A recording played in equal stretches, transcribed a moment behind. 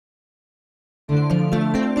I'm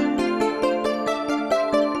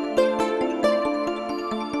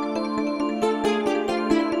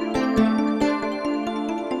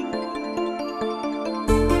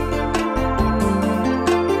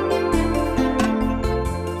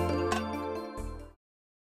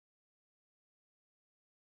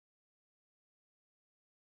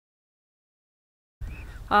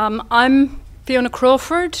Fiona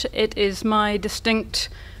Crawford. It is my distinct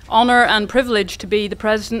honour and privilege to be the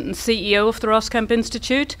President and CEO of the Roskamp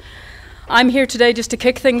Institute. I'm here today just to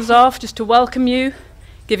kick things off, just to welcome you,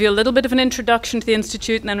 give you a little bit of an introduction to the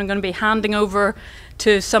Institute, and then I'm going to be handing over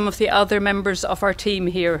to some of the other members of our team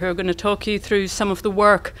here who are going to talk you through some of the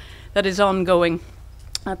work that is ongoing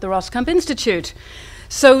at the Roskamp Institute.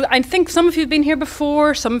 So I think some of you have been here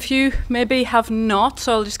before, some of you maybe have not,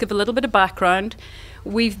 so I'll just give a little bit of background.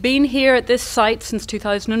 We've been here at this site since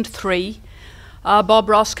 2003. Bob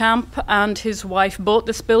Roskamp and his wife bought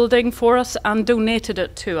this building for us and donated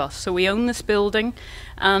it to us. So we own this building,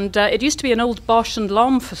 and it used to be an old Bosch and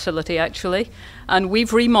Lomb facility actually, and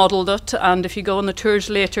we've remodeled it, and if you go on the tours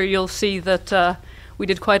later you'll see that we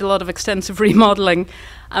did quite a lot of extensive remodeling,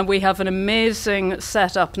 and we have an amazing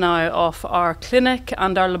setup now of our clinic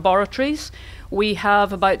and our laboratories. We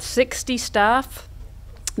have about 60 staff.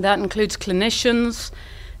 That includes clinicians,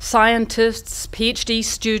 scientists, PhD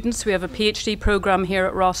students. We have a PhD program here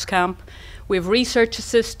at Roskamp. We have research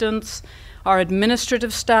assistants, our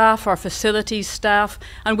administrative staff, our facilities staff,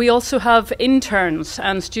 and we also have interns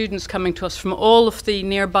and students coming to us from all of the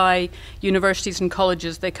nearby universities and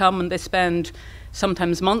colleges. They come and they spend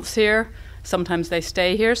sometimes months here, sometimes they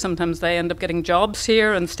stay here, sometimes they end up getting jobs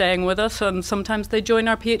here and staying with us, and sometimes they join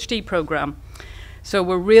our PhD program. So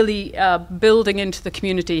we're really building into the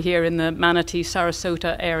community here in the Manatee,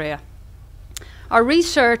 Sarasota area. Our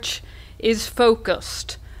research is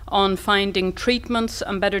focused on finding treatments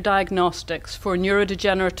and better diagnostics for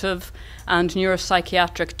neurodegenerative and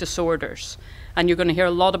neuropsychiatric disorders. And you're going to hear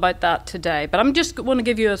a lot about that today. But I'm just want to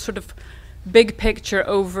give you a sort of big picture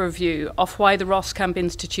overview of why the Roskamp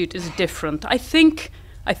Institute is different. I think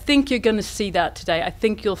you're going to see that today. I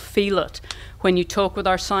think you'll feel it when you talk with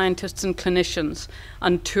our scientists and clinicians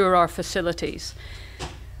and tour our facilities.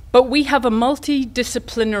 But we have a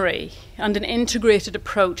multidisciplinary and an integrated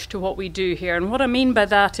approach to what we do here. And what I mean by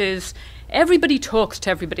that is everybody talks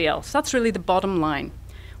to everybody else. That's really the bottom line.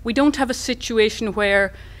 We don't have a situation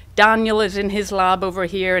where Daniel is in his lab over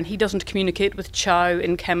here and he doesn't communicate with Chow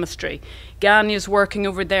in chemistry. Ganya is working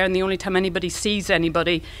over there and the only time anybody sees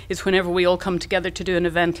anybody is whenever we all come together to do an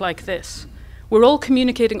event like this. We're all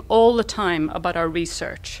communicating all the time about our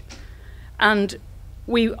research. And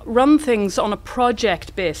we run things on a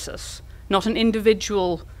project basis, not an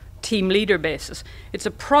individual team leader basis. It's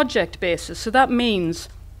a project basis. So that means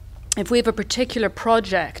if we have a particular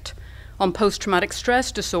project on post-traumatic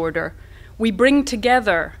stress disorder, we bring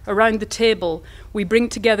together, around the table, we bring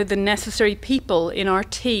together the necessary people in our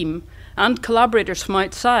team and collaborators from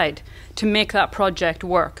outside to make that project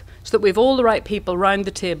work, so that we have all the right people around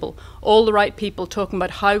the table, all the right people talking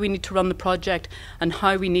about how we need to run the project and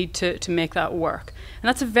how we need to make that work. And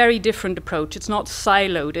that's a very different approach. It's not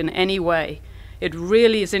siloed in any way. It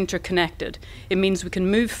really is interconnected. It means we can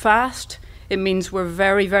move fast, it means we're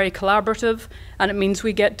very, very collaborative, and it means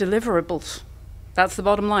we get deliverables. That's the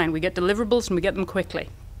bottom line. We get deliverables and we get them quickly.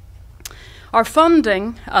 Our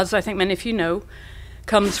funding, as I think many of you know,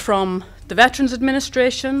 comes from the Veterans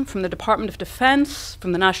Administration, from the Department of Defence,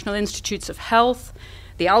 from the National Institutes of Health,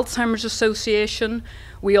 the Alzheimer's Association.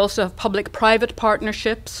 We also have public-private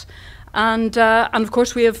partnerships. And of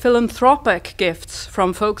course, we have philanthropic gifts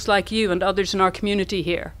from folks like you and others in our community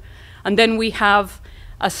here. And then we have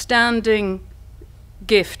a standing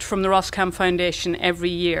gift from the Roskamp Foundation every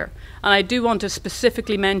year. And I do want to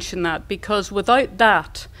specifically mention that, because without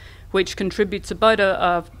that, which contributes about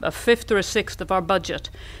a fifth or a sixth of our budget,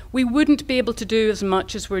 we wouldn't be able to do as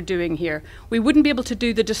much as we're doing here. We wouldn't be able to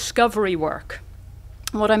do the discovery work.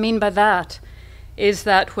 What I mean by that is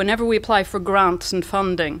that whenever we apply for grants and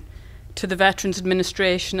funding to the Veterans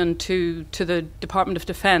Administration and to the Department of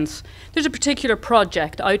Defence, there's a particular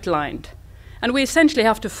project outlined. And we essentially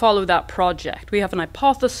have to follow that project. We have an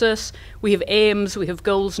hypothesis, we have aims, we have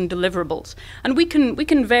goals and deliverables. And we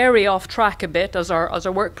can vary off track a bit as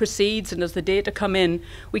our work proceeds and as the data come in.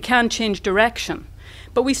 We can change direction.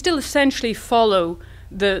 But we still essentially follow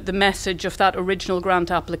the message of that original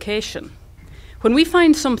grant application. When we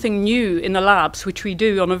find something new in the labs, which we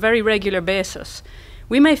do on a very regular basis,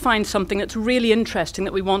 we may find something that's really interesting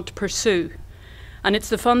that we want to pursue. And it's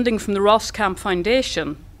the funding from the Roskamp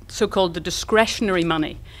Foundation, so-called the discretionary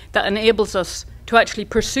money, that enables us to actually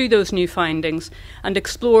pursue those new findings and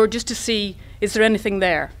explore just to see, is there anything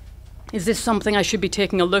there? Is this something I should be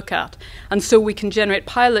taking a look at? And so we can generate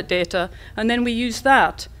pilot data, and then we use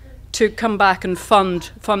that to come back and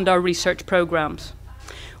fund our research programs.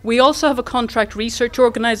 We also have a contract research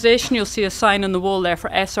organisation. You'll see a sign on the wall there for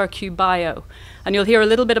SRQ Bio, and you'll hear a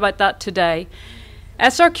little bit about that today.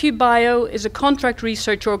 SRQ Bio is a contract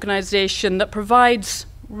research organisation that provides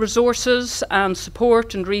resources and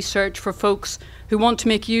support and research for folks who want to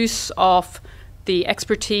make use of the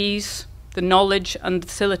expertise, the knowledge and the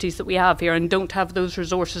facilities that we have here and don't have those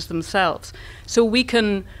resources themselves. So we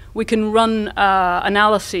can run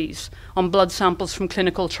analyses on blood samples from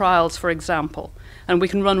clinical trials, for example, and we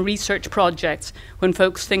can run research projects when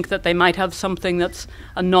folks think that they might have something that's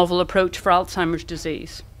a novel approach for Alzheimer's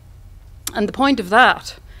disease. And the point of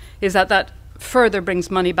that is that that further brings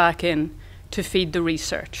money back in to feed the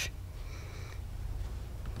research.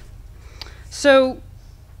 So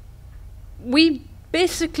we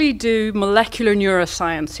basically do molecular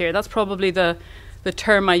neuroscience here. That's probably the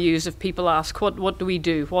term I use if people ask, what do we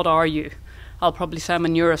do? What are you? I'll probably say I'm a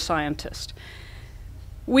neuroscientist.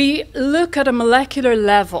 We look at a molecular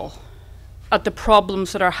level at the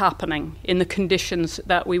problems that are happening in the conditions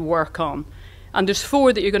that we work on. And there's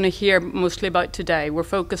 4 that you're going to hear mostly about today. We're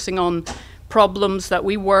focusing on problems that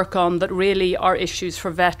we work on that really are issues for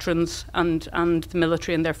veterans and the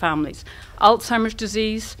military and their families. Alzheimer's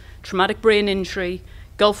disease, traumatic brain injury,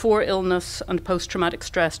 Gulf War illness, and post-traumatic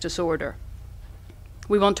stress disorder.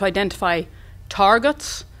 We want to identify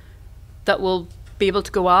targets that we'll be able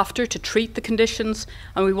to go after to treat the conditions,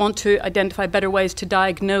 and we want to identify better ways to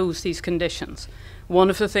diagnose these conditions. One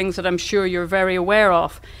of the things that I'm sure you're very aware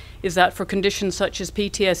of is that for conditions such as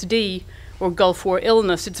PTSD or Gulf War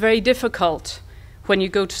illness, it's very difficult when you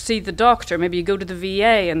go to see the doctor. Maybe you go to the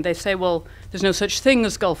VA and they say, well, there's no such thing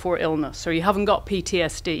as Gulf War illness, or you haven't got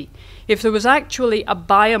PTSD. If there was actually a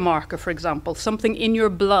biomarker, for example, something in your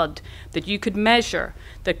blood that you could measure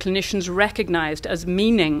that clinicians recognized as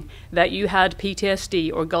meaning that you had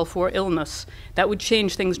PTSD or Gulf War illness, that would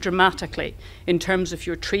change things dramatically in terms of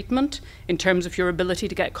your treatment, in terms of your ability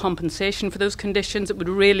to get compensation for those conditions. It would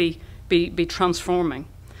really be transforming.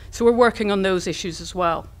 So we're working on those issues as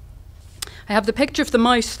well. I have the picture of the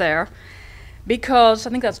mouse there because, I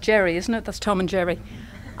think that's Jerry, isn't it? That's Tom and Jerry.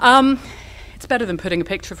 It's better than putting a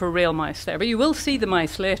picture of a real mouse there, but you will see the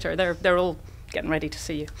mice later. They're all getting ready to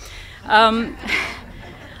see you.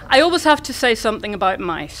 I always have to say something about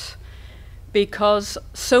mice because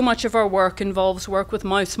so much of our work involves work with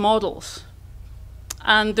mouse models.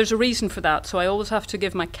 And there's a reason for that, so I always have to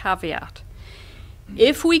give my caveat.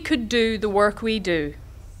 If we could do the work we do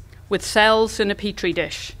with cells in a petri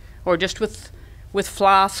dish, or just with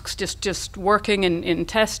flasks, just working in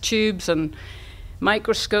test tubes and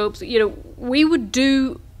microscopes, we would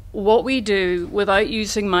do what we do without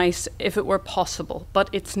using mice if it were possible, but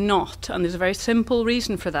it's not, and there's a very simple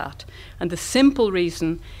reason for that. And the simple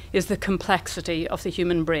reason is the complexity of the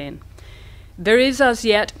human brain. There is as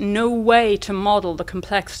yet no way to model the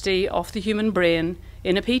complexity of the human brain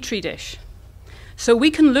in a petri dish. So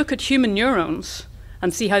we can look at human neurons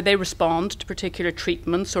and see how they respond to particular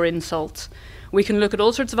treatments or insults. We can look at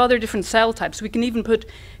all sorts of other different cell types. We can even put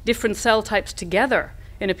different cell types together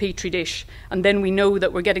in a petri dish, and then we know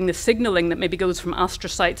that we're getting the signaling that maybe goes from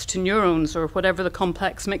astrocytes to neurons or whatever the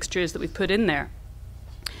complex mixture is that we put in there.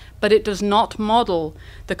 But it does not model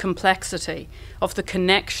the complexity of the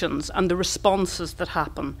connections and the responses that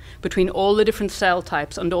happen between all the different cell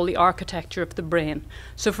types and all the architecture of the brain.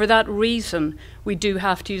 So for that reason, we do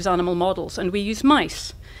have to use animal models, and we use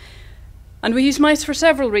mice. And we use mice for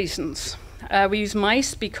several reasons. We use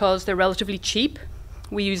mice because they're relatively cheap.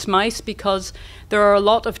 We use mice because there are a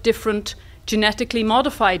lot of different genetically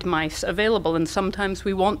modified mice available, and sometimes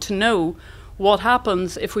we want to know what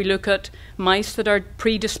happens if we look at mice that are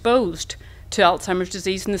predisposed to Alzheimer's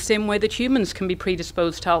disease in the same way that humans can be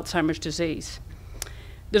predisposed to Alzheimer's disease.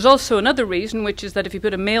 There's also another reason, which is that if you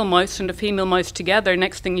put a male mouse and a female mouse together,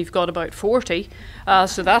 next thing you've got about 40,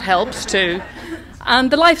 so that helps too.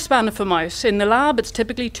 And the lifespan of a mouse in the lab, it's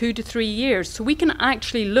typically 2 to 3 years. So we can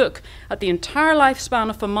actually look at the entire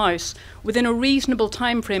lifespan of a mouse within a reasonable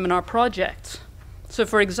time frame in our projects. So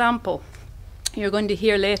for example, you're going to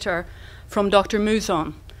hear later from Dr.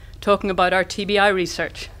 Mouzon talking about our TBI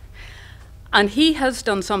research. And he has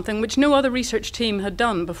done something which no other research team had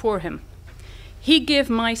done before him. He gave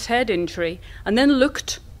mice head injury and then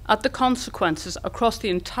looked at the consequences across the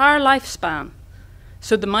entire lifespan.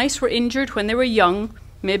 So the mice were injured when they were young,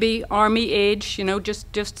 maybe army age,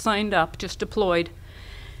 just signed up, just deployed.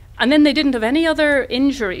 And then they didn't have any other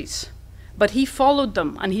injuries. But he followed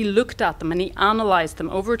them and he looked at them and he analysed them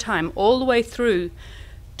over time, all the way through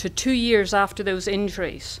to 2 years after those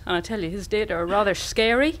injuries. And I tell you, his data are rather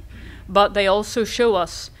scary, but they also show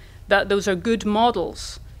us that those are good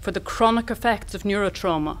models for the chronic effects of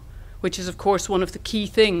neurotrauma, which is, of course, one of the key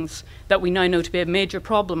things that we now know to be a major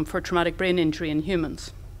problem for traumatic brain injury in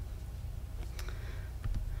humans.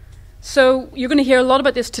 So you're going to hear a lot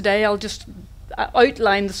about this today. I'll just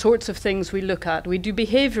outline the sorts of things we look at. We do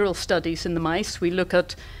behavioural studies in the mice. We look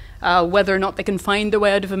at whether or not they can find their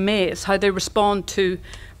way out of a maze, how they respond to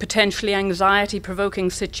potentially anxiety-provoking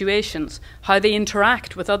situations, how they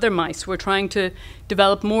interact with other mice. We're trying to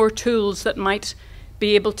develop more tools that might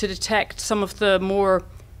be able to detect some of the more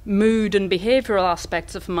mood and behavioural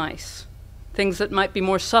aspects of mice, things that might be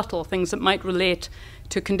more subtle, things that might relate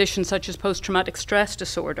to conditions such as post-traumatic stress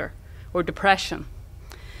disorder or depression.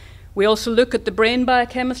 We also look at the brain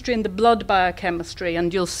biochemistry and the blood biochemistry,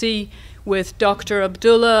 and you'll see with Dr.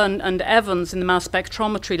 Abdullah and Evans in the mass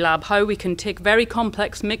spectrometry lab how we can take very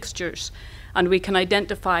complex mixtures and we can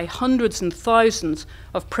identify hundreds and thousands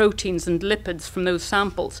of proteins and lipids from those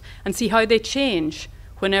samples and see how they change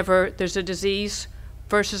whenever there's a disease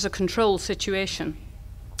versus a control situation.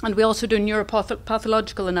 And we also do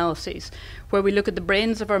neuropathological analyses where we look at the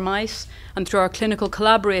brains of our mice, and through our clinical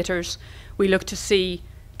collaborators we look to see,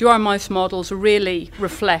 do our mouse models really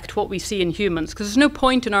reflect what we see in humans? Because there's no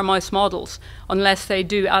point in our mouse models unless they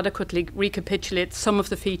do adequately recapitulate some of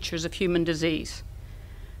the features of human disease.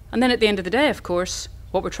 And then at the end of the day, of course,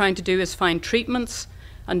 what we're trying to do is find treatments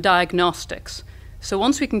and diagnostics. So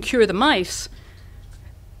once we can cure the mice,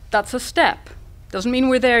 that's a step. Doesn't mean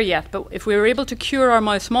we're there yet, but if we're able to cure our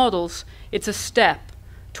mouse models, it's a step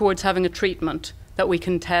towards having a treatment that we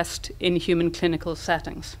can test in human clinical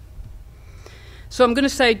settings. So I'm going to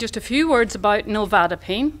say just a few words about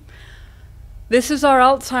nilvadipine. This is our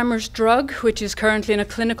Alzheimer's drug, which is currently in a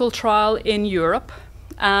clinical trial in Europe.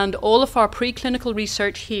 And all of our preclinical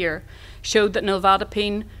research here showed that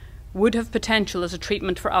nilvadipine would have potential as a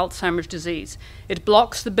treatment for Alzheimer's disease. It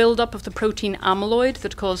blocks the buildup of the protein amyloid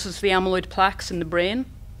that causes the amyloid plaques in the brain.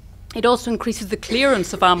 It also increases the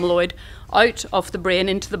clearance of amyloid out of the brain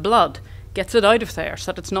into the blood, gets it out of there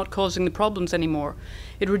so that it's not causing the problems anymore.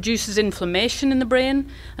 It reduces inflammation in the brain,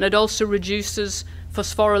 and it also reduces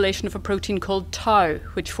phosphorylation of a protein called tau,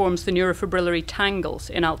 which forms the neurofibrillary tangles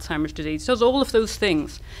in Alzheimer's disease. So it's all of those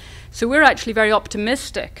things. So we're actually very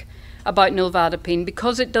optimistic about nilvadipine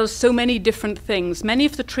because it does so many different things. Many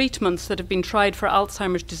of the treatments that have been tried for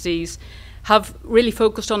Alzheimer's disease have really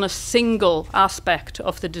focused on a single aspect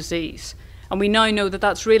of the disease. And we now know that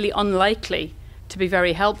that's really unlikely to be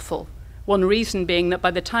very helpful. One reason being that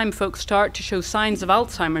by the time folks start to show signs of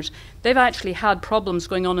Alzheimer's, they've actually had problems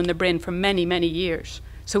going on in their brain for many, many years.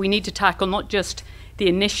 So we need to tackle not just the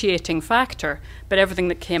initiating factor, but everything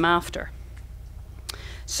that came after.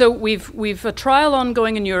 So we've a trial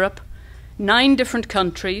ongoing in Europe, 9 different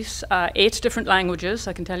countries, 8 different languages.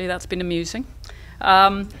 I can tell you that's been amusing.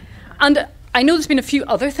 And I know there's been a few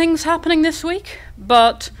other things happening this week,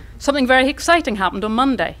 but something very exciting happened on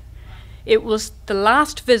Monday. It was the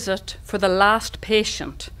last visit for the last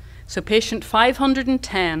patient. So patient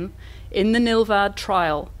 510 in the Nilvad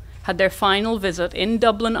trial had their final visit in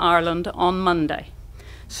Dublin, Ireland on Monday.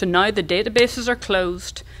 So now the databases are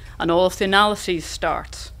closed and all of the analyses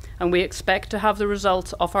start. And we expect to have the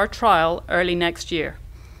results of our trial early next year.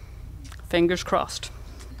 Fingers crossed.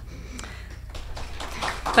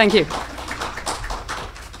 Thank you.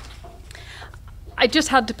 I just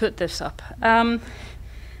had to put this up.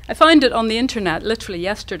 I found it on the internet literally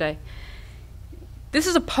yesterday. This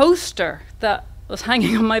is a poster that was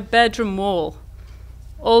hanging on my bedroom wall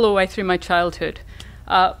all the way through my childhood.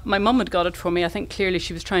 My mum had got it for me. I think clearly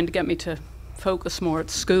she was trying to get me to focus more at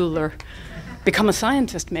school or become a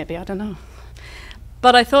scientist maybe, I don't know.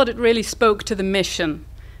 But I thought it really spoke to the mission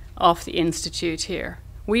of the Institute here.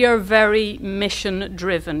 We are very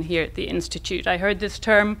mission-driven here at the Institute. I heard this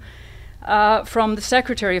term from the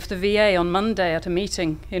secretary of the VA on Monday at a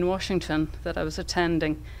meeting in Washington that I was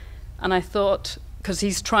attending. And I thought, because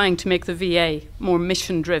he's trying to make the VA more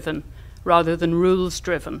mission-driven rather than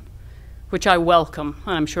rules-driven, which I welcome,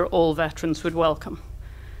 and I'm sure all veterans would welcome.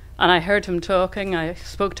 And I heard him talking, I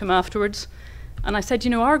spoke to him afterwards, and I said,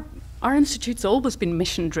 you know, our institute's always been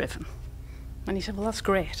mission-driven. And he said, well, that's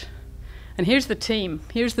great. And here's the team,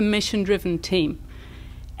 here's the mission-driven team.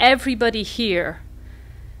 Everybody here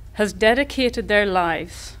has dedicated their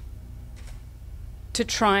lives to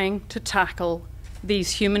trying to tackle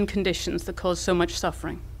these human conditions that cause so much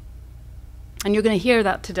suffering. And you're going to hear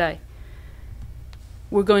that today.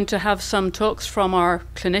 We're going to have some talks from our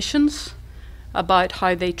clinicians, about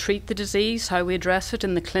how they treat the disease, how we address it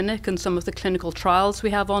in the clinic and some of the clinical trials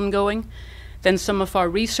we have ongoing. Then some of our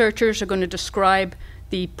researchers are going to describe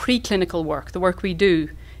the preclinical work, the work we do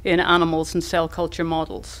in animals and cell culture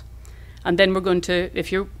models. And then we're going to,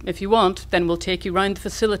 if you want, then we'll take you around the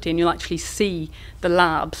facility and you'll actually see the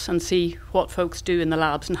labs and see what folks do in the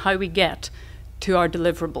labs and how we get to our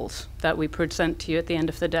deliverables that we present to you at the end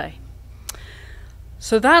of the day.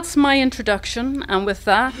 So that's my introduction, and with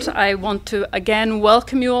that I want to again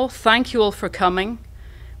welcome you all, thank you all for coming.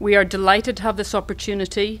 We are delighted to have this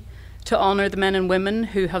opportunity to honour the men and women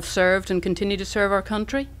who have served and continue to serve our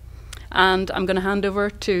country. And I'm going to hand over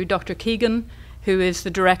to Dr. Keegan, who is the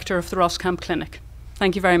director of the Roskamp Clinic.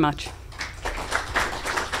 Thank you very much.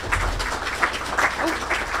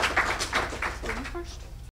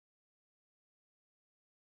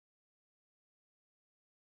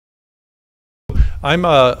 I'm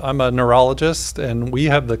a neurologist, and we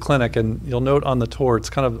have the clinic, and you'll note on the tour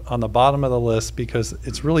it's kind of on the bottom of the list because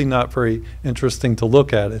it's really not very interesting to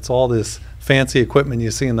look at. It's all this fancy equipment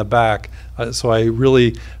you see in the back, so I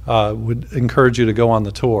really would encourage you to go on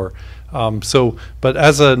the tour. But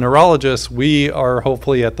as a neurologist, we are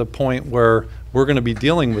hopefully at the point where we're going to be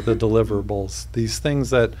dealing with the deliverables. These things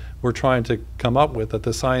that we're trying to come up with, that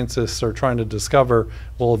the scientists are trying to discover,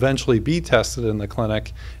 will eventually be tested in the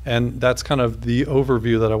clinic. And that's kind of the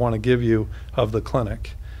overview that I want to give you of the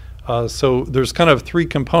clinic. So there's kind of three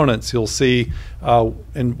components you'll see,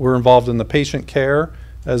 and we're involved in the patient care,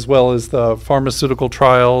 as well as the pharmaceutical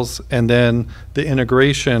trials, and then the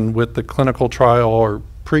integration with the clinical trial or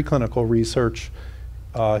preclinical research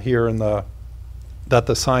here in that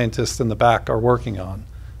the scientists in the back are working on.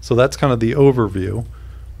 So that's kind of the overview.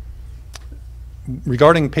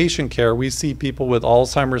 Regarding patient care, we see people with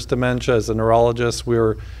Alzheimer's dementia. As a neurologist,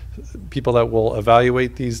 we're people that will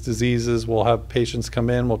evaluate these diseases. We'll have patients come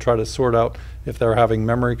in. We'll try to sort out if they're having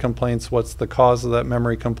memory complaints, what's the cause of that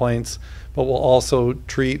memory complaints. But we'll also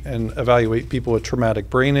treat and evaluate people with traumatic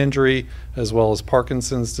brain injury, as well as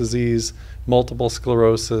Parkinson's disease, multiple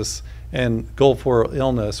sclerosis, and Gulf War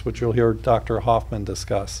illness, which you'll hear Dr. Hoffman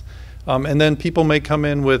discuss. And then people may come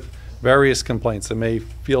in with various complaints. They may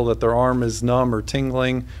feel that their arm is numb or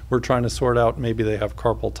tingling. We're trying to sort out maybe they have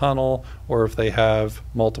carpal tunnel, or if they have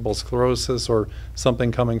multiple sclerosis or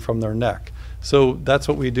something coming from their neck. So that's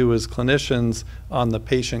what we do as clinicians on the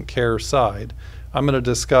patient care side. I'm going to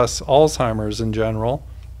discuss Alzheimer's in general.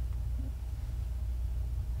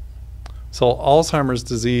 So Alzheimer's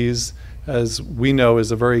disease, as we know,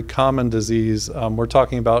 is a very common disease. We're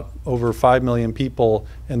talking about over 5 million people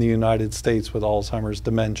in the United States with Alzheimer's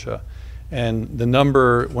dementia. And the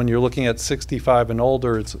number, when you're looking at 65 and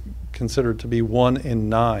older, it's considered to be 1 in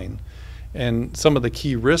 9. And some of the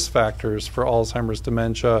key risk factors for Alzheimer's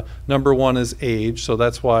dementia, number one is age, so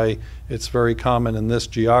that's why it's very common in this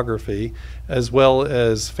geography, as well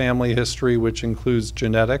as family history, which includes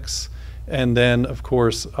genetics, and then, of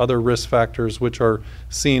course, other risk factors which are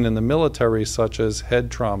seen in the military, such as head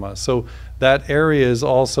trauma. So that area is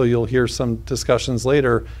also, you'll hear some discussions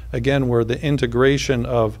later, again, where the integration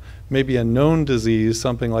of maybe a known disease,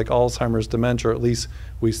 something like Alzheimer's dementia, or at least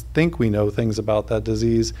we think we know things about that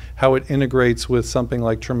disease, how it integrates with something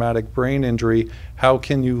like traumatic brain injury. How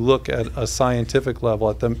can you look at a scientific level,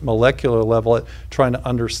 at the molecular level, at trying to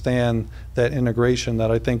understand that integration? That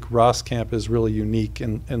I think Roskamp is really unique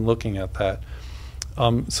in looking at that.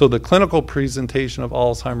 So the clinical presentation of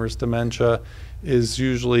Alzheimer's dementia is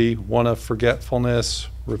usually one of forgetfulness,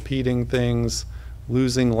 repeating things,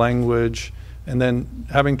 losing language, and then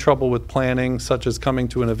having trouble with planning, such as coming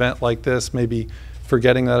to an event like this, maybe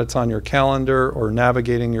forgetting that it's on your calendar, or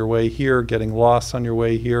navigating your way here, getting lost on your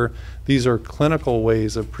way here. These are clinical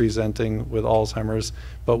ways of presenting with Alzheimer's,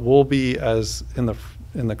 but we'll be, as in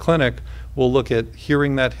the clinic, we'll look at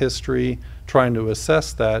hearing that history, trying to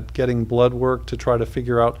assess that, getting blood work to try to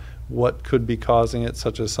figure out what could be causing it,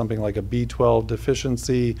 such as something like a B12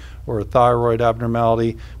 deficiency or a thyroid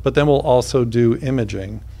abnormality, but then we'll also do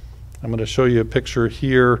imaging. I'm going to show you a picture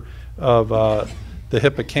here of the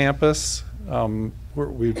hippocampus. We're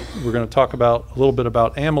going to talk about a little bit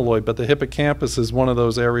about amyloid, but the hippocampus is one of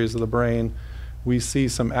those areas of the brain we see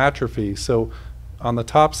some atrophy. So on the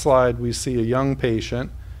top slide, we see a young patient,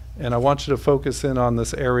 and I want you to focus in on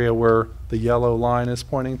this area where the yellow line is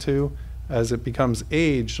pointing to. As it becomes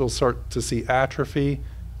age, you'll start to see atrophy,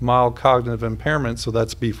 mild cognitive impairment, so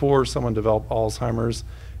that's before someone developed Alzheimer's,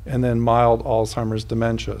 and then mild Alzheimer's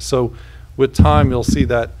dementia. So with time, you'll see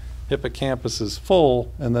that hippocampus is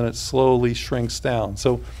full, and then it slowly shrinks down.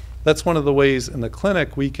 So that's one of the ways in the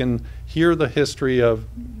clinic we can hear the history of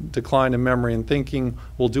decline in memory and thinking.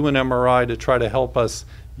 We'll do an MRI to try to help us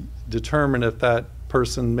determine if that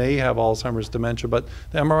person may have Alzheimer's dementia, but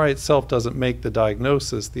the MRI itself doesn't make the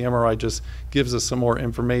diagnosis. The MRI just gives us some more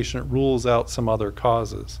information. It rules out some other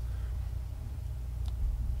causes.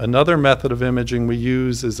 Another method of imaging we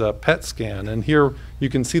use is a PET scan, and here you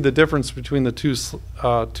can see the difference between the two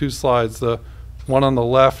slides. The one on the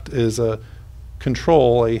left is a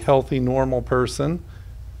control, a healthy, normal person,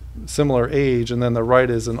 similar age, and then the right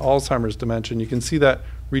is an Alzheimer's dementia. And you can see that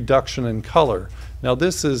reduction in color. Now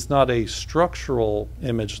this is not a structural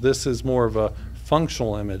image, this is more of a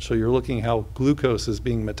functional image. So you're looking how glucose is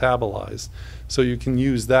being metabolized. So you can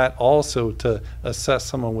use that also to assess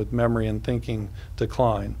someone with memory and thinking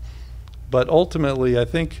decline. But ultimately, I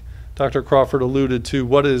think Dr. Crawford alluded to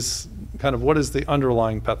what is the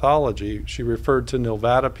underlying pathology. She referred to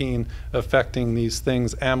nilvatapine affecting these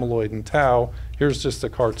things, amyloid and tau. Here's just a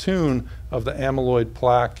cartoon of the amyloid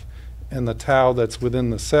plaque and the tau that's within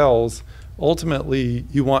the cells. Ultimately,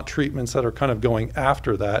 you want treatments that are kind of going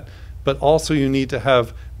after that, but also you need to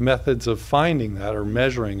have methods of finding that or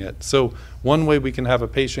measuring it. So one way we can have a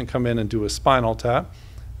patient come in and do a spinal tap.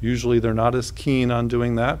 Usually they're not as keen on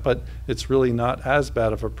doing that, but it's really not as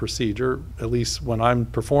bad of a procedure. At least when I'm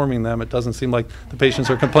performing them, it doesn't seem like the patients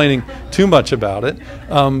are complaining too much about it.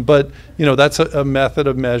 But you know, that's a method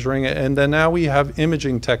of measuring it. And then now we have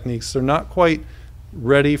imaging techniques. They're not quite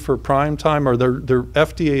ready for prime time, or they're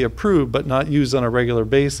FDA approved but not used on a regular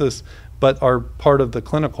basis, but are part of the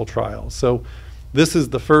clinical trials. So this is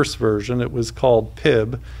the first version. It was called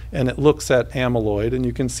PIB, and it looks at amyloid, and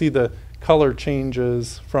you can see the color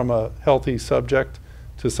changes from a healthy subject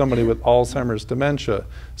to somebody with Alzheimer's dementia.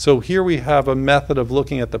 So here we have a method of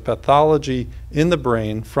looking at the pathology in the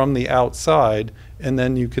brain from the outside, and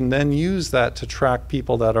then you can then use that to track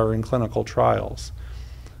people that are in clinical trials.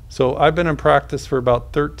 So I've been in practice for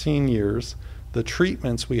about 13 years. The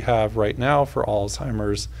treatments we have right now for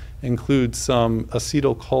Alzheimer's include some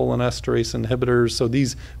acetylcholinesterase inhibitors. So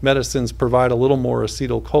these medicines provide a little more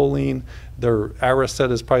acetylcholine. Their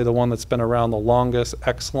Aricept is probably the one that's been around the longest.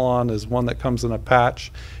 Exelon is one that comes in a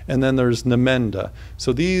patch. And then there's Namenda.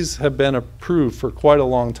 So these have been approved for quite a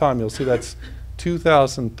long time. You'll see that's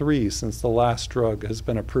 2003 since the last drug has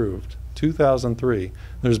been approved. 2003.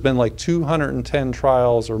 There's been like 210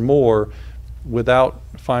 trials or more without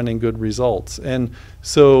finding good results. And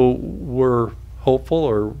so we're hopeful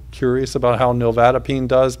or curious about how nilvatapine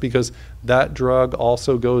does, because that drug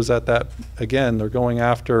also goes at that, again, they're going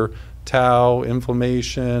after tau,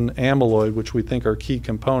 inflammation, amyloid, which we think are key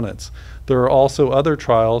components. There are also other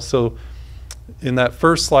trials. So in that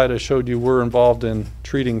first slide I showed you, we're involved in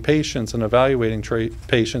treating patients and evaluating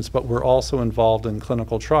patients, but we're also involved in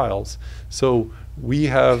clinical trials. So we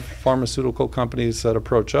have pharmaceutical companies that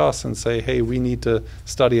approach us and say, hey, we need to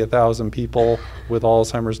study 1,000 people with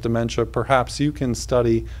Alzheimer's dementia. Perhaps you can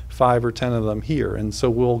study 5 or 10 of them here. And so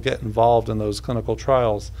we'll get involved in those clinical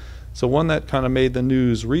trials. So one that kind of made the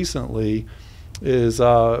news recently is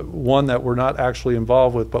one that we're not actually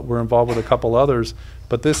involved with, but we're involved with a couple others.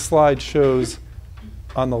 But this slide shows,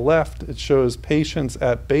 on the left, it shows patients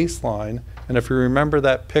at baseline. And if you remember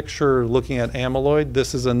that picture looking at amyloid,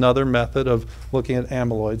 this is another method of looking at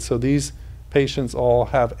amyloid. So these patients all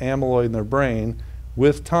have amyloid in their brain.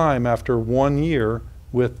 With time, after 1 year,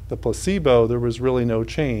 with the placebo, there was really no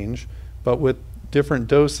change. But with different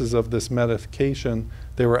doses of this medication,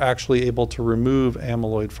 they were actually able to remove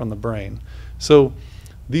amyloid from the brain. So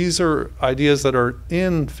these are ideas that are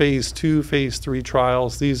in phase 2, phase 3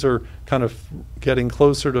 trials. These are kind of getting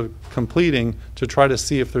closer to completing to try to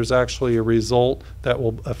see if there's actually a result that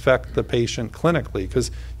will affect the patient clinically.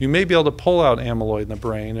 Because you may be able to pull out amyloid in the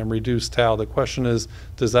brain and reduce tau. The question is,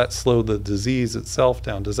 does that slow the disease itself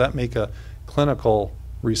down? Does that make a clinical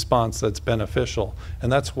response that's beneficial? And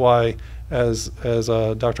that's why, as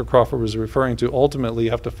Dr. Crawford was referring to, ultimately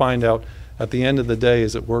you have to find out at the end of the day,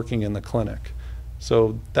 is it working in the clinic?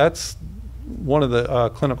 So that's one of the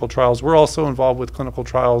clinical trials. We're also involved with clinical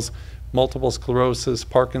trials, multiple sclerosis,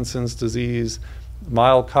 Parkinson's disease,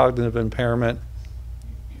 mild cognitive impairment.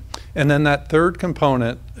 And then that third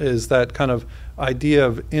component is that kind of idea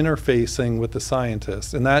of interfacing with the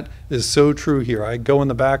scientists. And that is so true here. I go in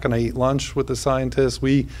the back and I eat lunch with the scientists.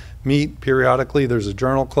 We meet periodically. There's a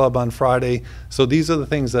journal club on Friday. So these are the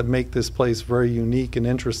things that make this place very unique and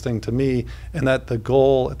interesting to me, and that the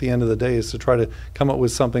goal at the end of the day is to try to come up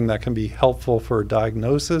with something that can be helpful for a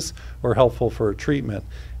diagnosis or helpful for a treatment.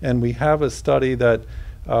 And we have a study that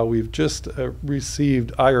we've just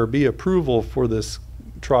received IRB approval for this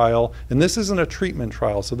trial, and this isn't a treatment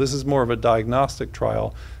trial, so this is more of a diagnostic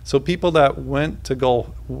trial. So people that went to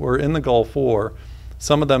were in the Gulf War,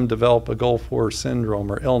 some of them develop a Gulf War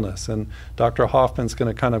syndrome or illness. And Dr. Hoffman's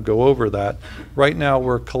going to kind of go over that. Right now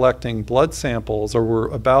we're collecting blood samples, or we're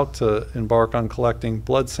about to embark on collecting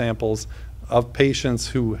blood samples of patients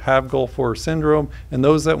who have Gulf War syndrome and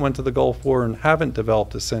those that went to the Gulf War and haven't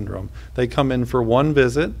developed a syndrome. They come in for one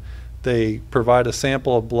visit, they provide a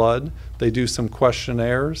sample of blood, they do some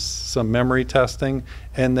questionnaires, some memory testing,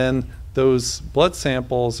 and then those blood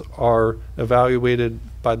samples are evaluated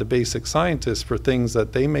by the basic scientists for things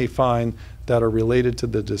that they may find that are related to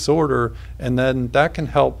the disorder, and then that can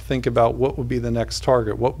help think about what would be the next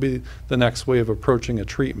target, what would be the next way of approaching a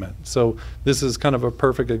treatment. So this is kind of a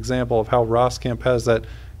perfect example of how Roskamp has that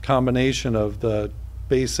combination of the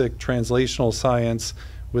basic translational science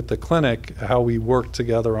with the clinic, how we work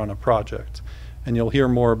together on a project. And you'll hear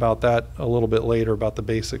more about that a little bit later about the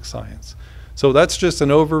basic science. So that's just an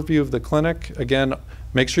overview of the clinic. Again,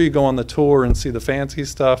 make sure you go on the tour and see the fancy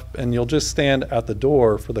stuff, and you'll just stand at the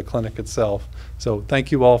door for the clinic itself. So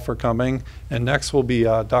thank you all for coming. And next will be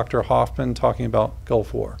Dr. Hoffman talking about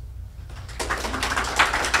Gulf War.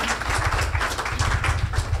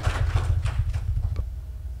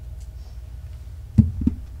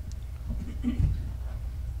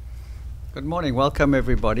 Good morning, welcome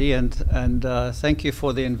everybody, and thank you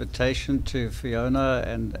for the invitation to Fiona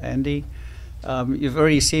and Andy. You've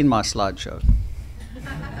already seen my slideshow.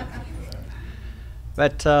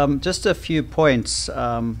 But just a few points.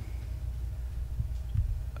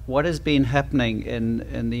 What has been happening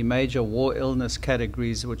in the major war illness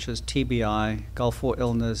categories, which is TBI, Gulf War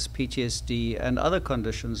illness, PTSD, and other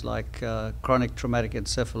conditions like chronic traumatic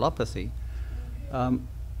encephalopathy.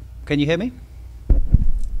 Can you hear me?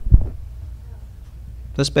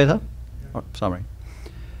 This better? Oh, sorry.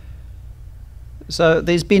 So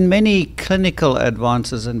there's been many clinical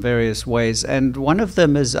advances in various ways, and one of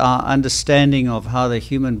them is our understanding of how the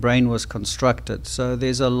human brain was constructed. So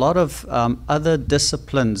there's a lot of other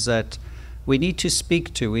disciplines that we need to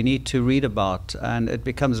speak to, we need to read about, and it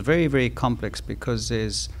becomes very, very complex because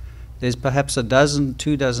there's perhaps a dozen,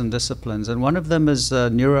 24 disciplines, and one of them is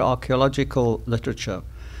neuroarchaeological literature.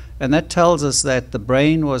 And that tells us that the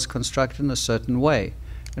brain was constructed in a certain way.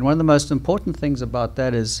 And one of the most important things about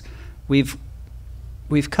that is we've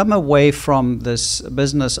come away from this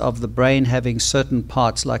business of the brain having certain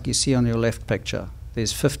parts, like you see on your left picture.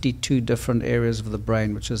 There's 52 different areas of the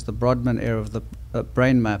brain, which is the Brodmann area of the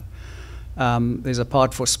brain map. There's a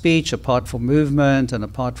part for speech, a part for movement, and a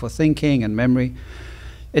part for thinking and memory.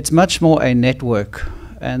 It's much more a network.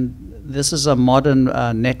 And this is a modern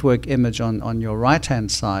network image on your right-hand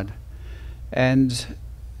side. And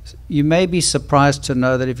you may be surprised to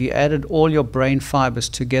know that if you added all your brain fibers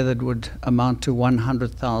together, it would amount to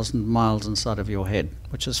 100,000 miles inside of your head,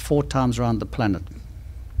 which is 4 times around the planet.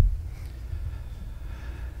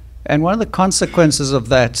 And one of the consequences of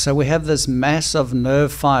that, so we have this mass of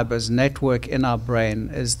nerve fibers network in our brain,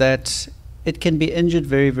 is that it can be injured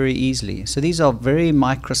very, very easily. So these are very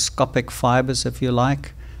microscopic fibers, if you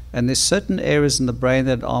like. And there's certain areas in the brain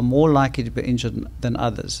that are more likely to be injured than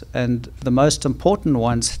others. And the most important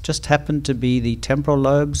ones just happen to be the temporal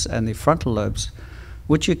lobes and the frontal lobes,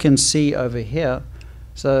 which you can see over here.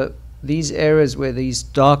 So these areas where these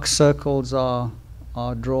dark circles are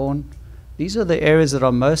drawn, these are the areas that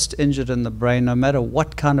are most injured in the brain, no matter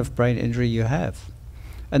what kind of brain injury you have.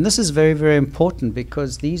 And this is very, very important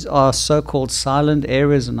because these are so-called silent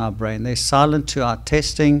areas in our brain. They're silent to our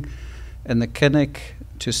testing in the clinic,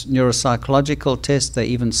 to neuropsychological tests. They're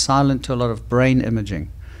even silent to a lot of brain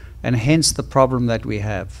imaging. And hence the problem that we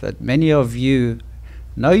have, that many of you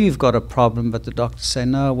know you've got a problem, but the doctors say,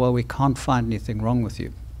 no, well, we can't find anything wrong with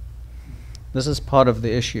you. This is part of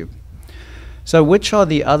the issue. So which are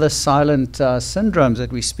the other silent syndromes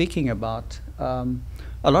that we're speaking about?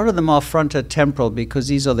 A lot of them are frontotemporal because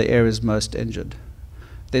these are the areas most injured.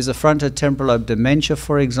 There's a frontotemporal lobe dementia,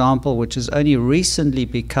 for example, which has only recently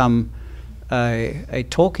become a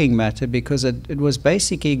talking matter because it was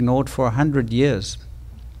basically ignored for 100 years.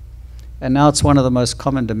 And now it's one of the most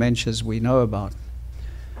common dementias we know about.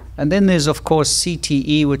 And then there's, of course,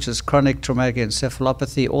 CTE, which is chronic traumatic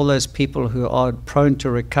encephalopathy, all those people who are prone to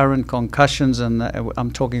recurrent concussions, and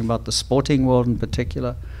I'm talking about the sporting world in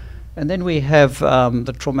particular. And then we have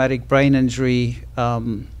the traumatic brain injury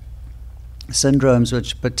syndromes,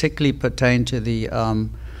 which particularly pertain to the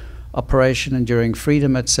Operation Enduring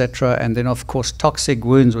Freedom, etc. And then, of course, toxic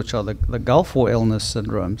wounds, which are the Gulf War illness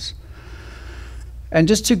syndromes. And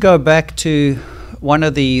just to go back to one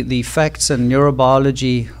of the facts in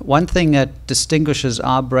neurobiology, one thing that distinguishes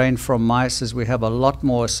our brain from mice is we have a lot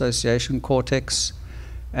more association cortex.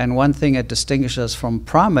 And one thing that distinguishes us from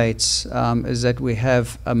primates is that we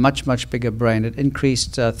have a much, much bigger brain. It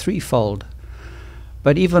increased threefold.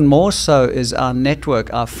 But even more so is our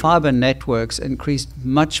network, our fiber networks increased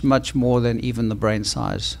much, much more than even the brain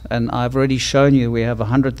size. And I've already shown you we have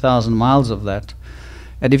 100,000 miles of that.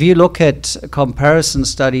 And if you look at comparison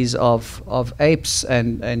studies of apes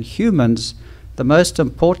and humans, the most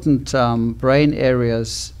important brain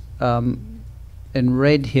areas in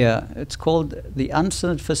red here, it's called the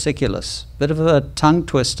uncinate fasciculus. Bit of a tongue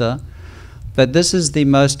twister, but this is the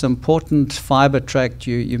most important fiber tract,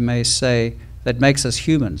 you may say, that makes us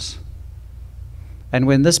humans. And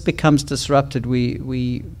when this becomes disrupted,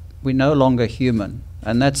 we're no longer human.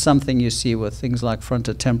 And that's something you see with things like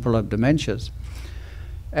frontotemporal lobe dementias.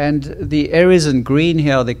 And the areas in green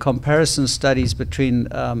here are the comparison studies between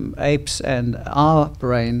apes and our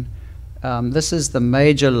brain. This is the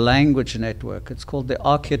major language network. It's called the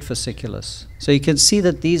arcuate fasciculus. So you can see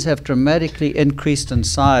that these have dramatically increased in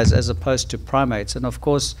size as opposed to primates. And of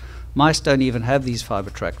course, mice don't even have these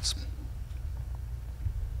fiber tracts.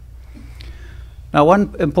 Now,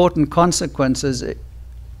 one important consequence is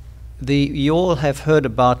you all have heard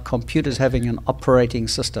about computers having an operating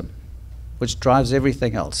system, which drives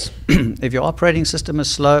everything else. If your operating system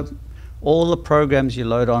is slow, all the programs you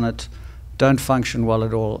load on it don't function well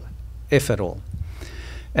at all, if at all.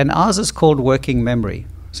 And ours is called working memory.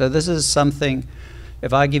 So this is something,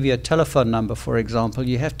 if I give you a telephone number, for example,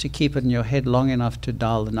 you have to keep it in your head long enough to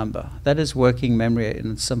dial the number. That is working memory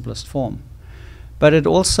in its simplest form. But it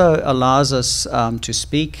also allows us to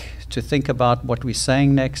speak, to think about what we're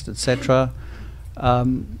saying next, etc.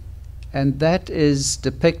 And that is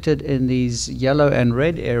depicted in these yellow and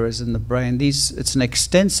red areas in the brain. It's an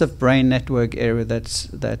extensive brain network area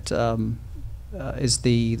that is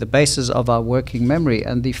the basis of our working memory.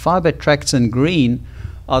 And the fiber tracts in green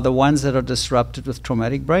are the ones that are disrupted with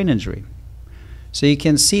traumatic brain injury. So you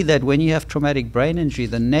can see that when you have traumatic brain injury,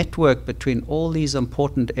 the network between all these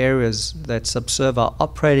important areas that subserve our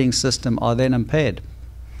operating system are then impaired.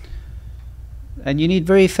 And you need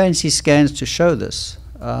very fancy scans to show this.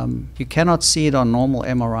 You cannot see it on normal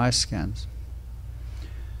MRI scans.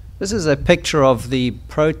 This is a picture of the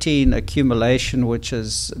protein accumulation, which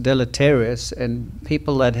is deleterious in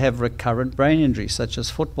people that have recurrent brain injury, such as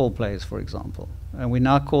football players, for example. And we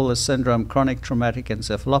now call this syndrome chronic traumatic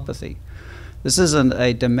encephalopathy. This is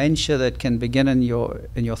a dementia that can begin in your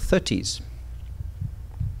 30s.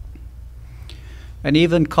 And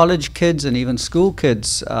even college kids and even school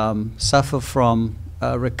kids suffer from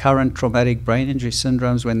recurrent traumatic brain injury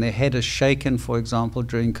syndromes when their head is shaken, for example,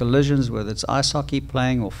 during collisions, whether it's ice hockey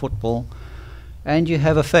playing or football. And you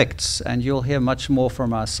have effects, and you'll hear much more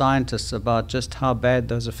from our scientists about just how bad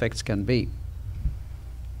those effects can be.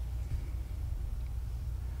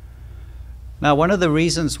 Now, one of the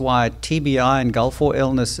reasons why TBI and Gulf War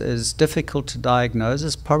illness is difficult to diagnose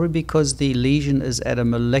is probably because the lesion is at a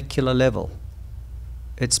molecular level.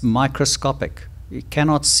 It's microscopic. You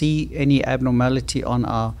cannot see any abnormality on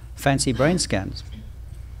our fancy brain scans.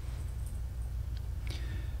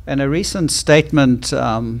 And a recent statement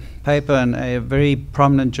paper in a very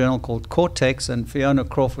prominent journal called Cortex, and Fiona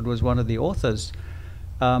Crawford was one of the authors,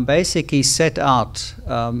 basically set out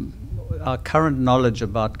our current knowledge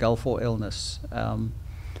about Gulf War illness. And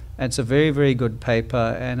it's a very, very good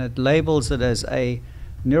paper, and it labels it as a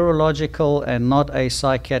neurological and not a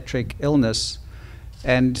psychiatric illness.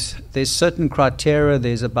 And there's certain criteria.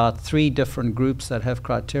 There's about 3 different groups that have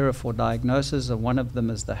criteria for diagnosis, and one of them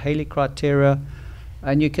is the Haley criteria.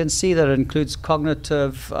 And you can see that it includes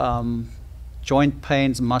cognitive, joint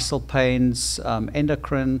pains, muscle pains,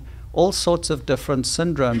 endocrine, all sorts of different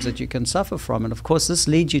syndromes that you can suffer from. And of course, this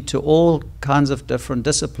leads you to all kinds of different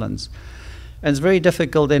disciplines. And it's very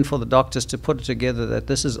difficult then for the doctors to put it together that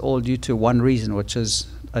this is all due to one reason, which is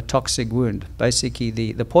a toxic wound. Basically,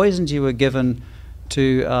 the poisons you were given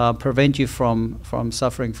to prevent you from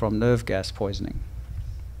suffering from nerve gas poisoning.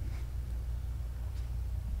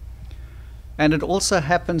 And it also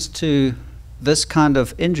happens to, this kind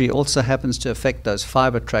of injury also happens to affect those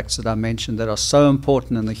fiber tracts that I mentioned that are so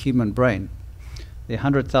important in the human brain. There are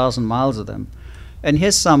 100,000 miles of them. And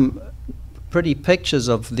here's some pretty pictures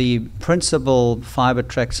of the principal fiber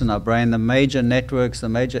tracts in our brain, the major networks, the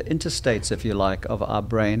major interstates, if you like, of our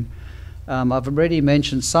brain. I've already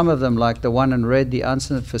mentioned some of them, like the one in red, the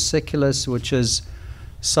uncinate fasciculus, which is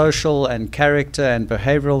social and character and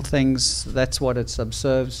behavioral things. That's what it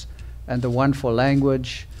subserves. And the one for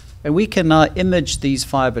language. And we can now image these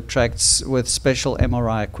fiber tracts with special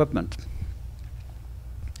MRI equipment.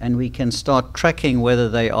 And we can start tracking whether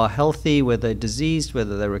they are healthy, whether they're diseased,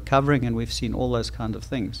 whether they're recovering, and we've seen all those kinds of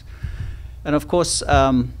things. And of course,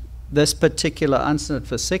 this particular uncinate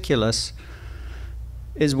fasciculus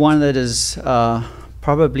is one that is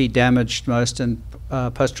probably damaged most in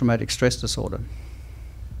post-traumatic stress disorder.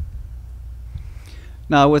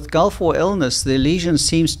 Now, with Gulf War illness, the lesion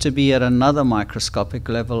seems to be at another microscopic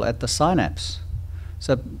level at the synapse.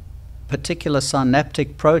 So particular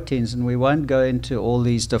synaptic proteins, and we won't go into all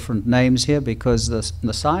these different names here because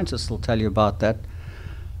the scientists will tell you about that.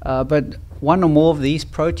 But one or more of these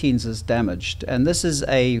proteins is damaged, and this is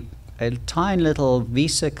a tiny little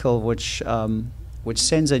vesicle which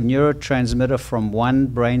sends a neurotransmitter from one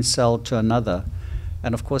brain cell to another.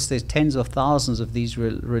 And of course, there's tens of thousands of these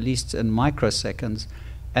released in microseconds.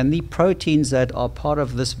 And the proteins that are part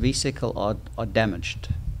of this vesicle are damaged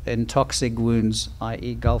in toxic wounds,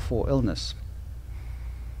 i.e. Gulf War illness.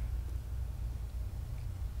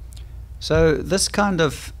 So this kind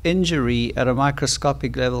of injury at a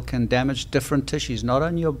microscopic level can damage different tissues, not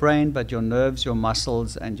only your brain, but your nerves, your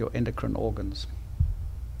muscles, and your endocrine organs.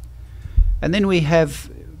 And then we have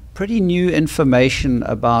pretty new information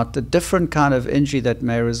about the different kind of injury that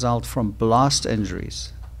may result from blast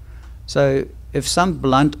injuries. So if some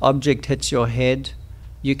blunt object hits your head,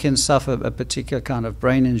 you can suffer a particular kind of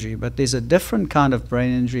brain injury, but there's a different kind of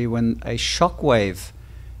brain injury when a shock wave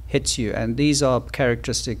hits you, and these are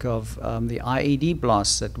characteristic of the IED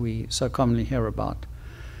blasts that we so commonly hear about.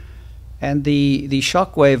 And the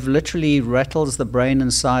shock wave literally rattles the brain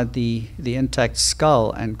inside the intact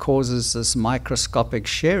skull and causes this microscopic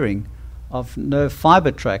shearing of nerve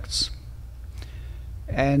fiber tracts.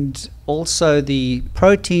 And also the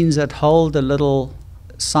proteins that hold the little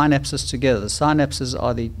synapses together. The synapses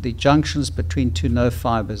are the junctions between two nerve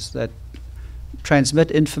fibers that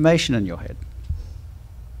transmit information in your head.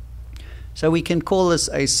 So we can call this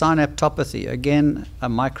a synaptopathy, again, a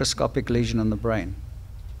microscopic lesion in the brain.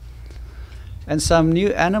 And some new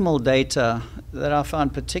animal data that I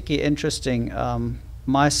found particularly interesting,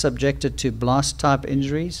 mice subjected to blast-type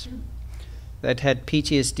injuries that had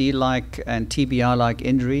PTSD-like and TBI-like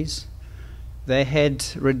injuries. They had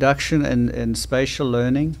reduction in spatial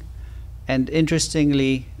learning, and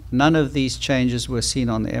interestingly, none of these changes were seen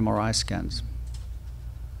on the MRI scans.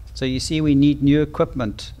 So you see, we need new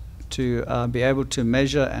equipment to be able to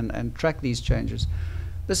measure and track these changes.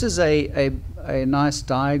 This is a nice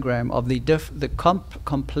diagram of the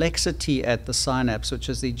complexity at the synapse, which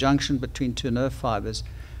is the junction between two nerve fibers,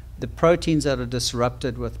 the proteins that are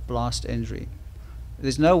disrupted with blast injury.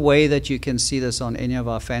 There's no way that you can see this on any of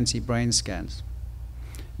our fancy brain scans.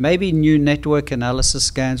 Maybe new network analysis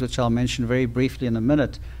scans, which I'll mention very briefly in a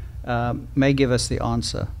minute, may give us the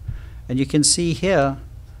answer. And you can see here,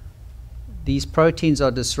 these proteins are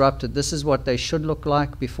disrupted. This is what they should look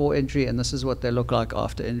like before injury, and this is what they look like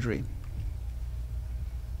after injury.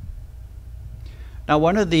 Now,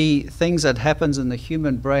 one of the things that happens in the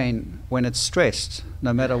human brain when it's stressed,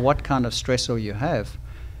 no matter what kind of stressor you have,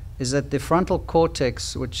 is that the frontal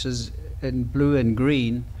cortex, which is in blue and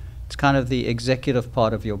green, it's kind of the executive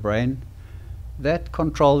part of your brain, that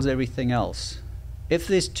controls everything else. If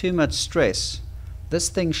there's too much stress, this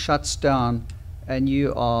thing shuts down, and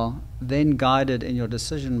you are then guided in your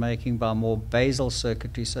decision making by more basal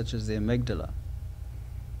circuitry such as the amygdala.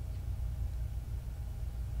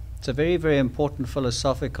 It's a very, very important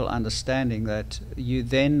philosophical understanding that you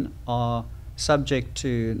then are subject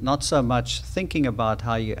to not so much thinking about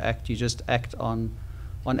how you act, you just act on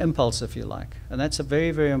impulse, if you like. And that's a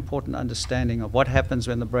very, very important understanding of what happens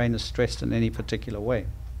when the brain is stressed in any particular way.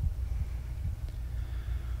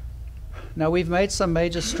 Now, we've made some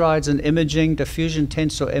major strides in imaging. Diffusion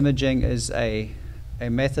tensor imaging is a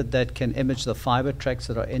method that can image the fiber tracts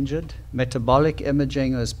that are injured. Metabolic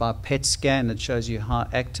imaging is by PET scan. It shows you how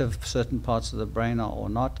active certain parts of the brain are or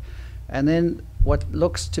not. And then what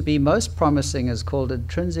looks to be most promising is called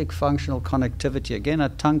intrinsic functional connectivity. Again, a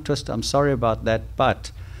tongue twister, I'm sorry about that,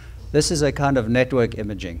 but this is a kind of network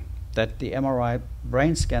imaging that the MRI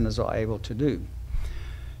brain scanners are able to do.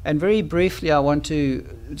 And very briefly, I want to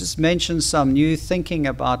just mention some new thinking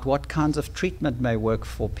about what kinds of treatment may work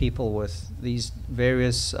for people with these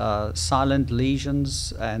various silent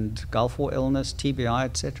lesions and Gulf War illness, TBI,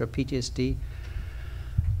 etc., PTSD.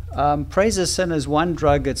 Prazosin is one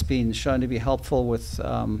drug that's been shown to be helpful with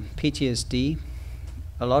PTSD.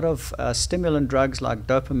 A lot of stimulant drugs like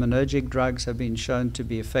dopaminergic drugs have been shown to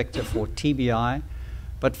be effective for TBI,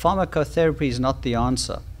 but pharmacotherapy is not the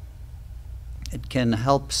answer. It can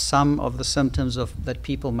help some of the symptoms that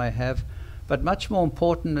people may have, but much more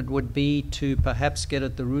important it would be to perhaps get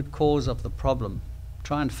at the root cause of the problem,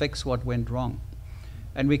 try and fix what went wrong.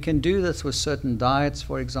 And we can do this with certain diets,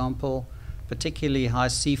 for example, particularly high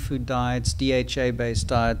seafood diets, DHA-based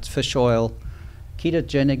diets, fish oil,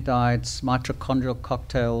 ketogenic diets, mitochondrial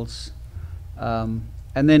cocktails, and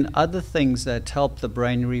then other things that help the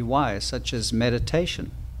brain rewire, such as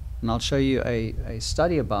meditation. And I'll show you a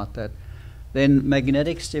study about that. Then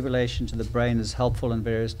magnetic stimulation to the brain is helpful in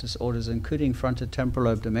various disorders, including frontotemporal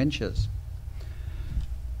lobe dementias.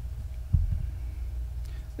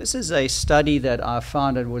 This is a study that I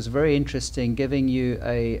found it was very interesting, giving you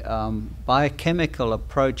a biochemical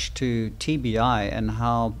approach to TBI and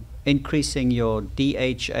how increasing your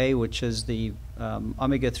DHA, which is the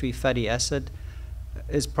omega-3 fatty acid,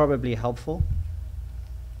 is probably helpful.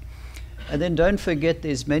 And then don't forget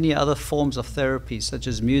there's many other forms of therapy, such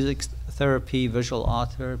as music therapy, visual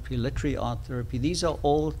art therapy, literary art therapy. These are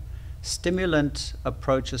all stimulant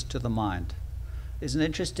approaches to the mind. There's an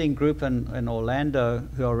interesting group in Orlando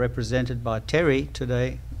who are represented by Terry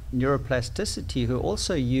today, Neuroplasticity, who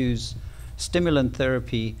also use stimulant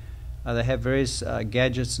therapy. They have various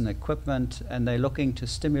gadgets and equipment, and they're looking to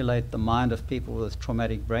stimulate the mind of people with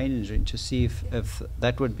traumatic brain injury to see if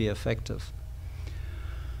that would be effective.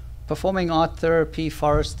 Performing art therapy,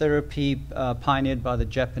 forest therapy, pioneered by the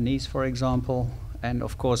Japanese, for example, and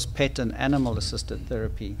of course pet and animal-assisted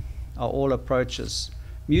therapy are all approaches.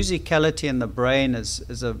 Musicality in the brain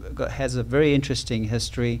has a very interesting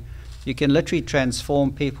history. You can literally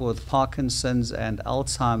transform people with Parkinson's and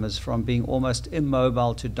Alzheimer's from being almost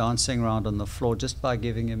immobile to dancing around on the floor just by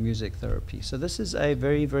giving them music therapy. So this is a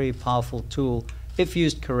very, very powerful tool if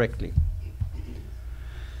used correctly.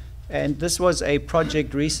 And this was a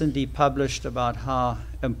project recently published about how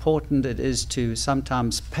important it is to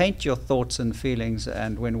sometimes paint your thoughts and feelings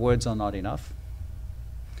and when words are not enough.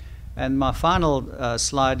 And my final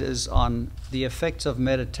slide is on the effects of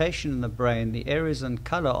meditation in the brain. The areas in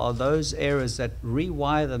color are those areas that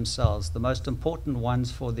rewire themselves, the most important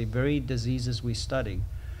ones for the very diseases we study,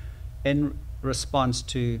 in response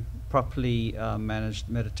to properly managed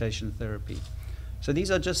meditation therapy. So these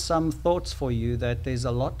are just some thoughts for you that there's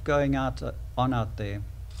a lot going on out there,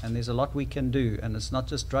 and there's a lot we can do, and it's not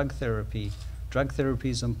just drug therapy. Drug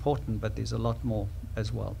therapy is important, but there's a lot more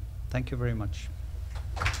as well. Thank you very much.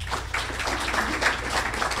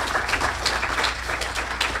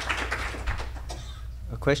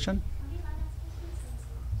 A question?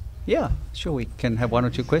 Yeah, sure, we can have one or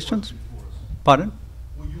two questions. Pardon?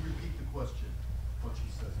 Will you repeat the question, what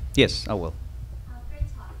she said? Yes, I will. Great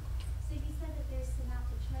talk. So you said that there's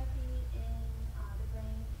synaptotrophy in the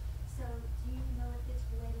brain. So do you know if it's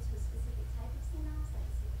related to a specific type of synapse,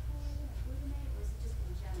 like acetylcholine or glutamate, or is it just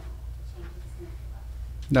in general, the change in the synaptic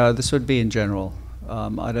level? No, this would be in general.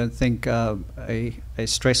 I don't think a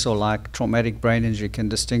stressor like traumatic brain injury can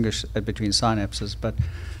distinguish between synapses,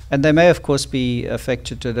 and they may, of course, be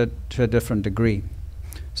affected to a different degree.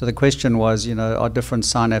 So the question was, are different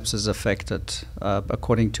synapses affected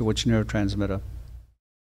according to which neurotransmitter?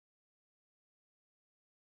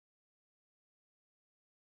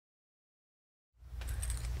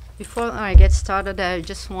 Before I get started, I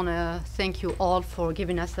just want to thank you all for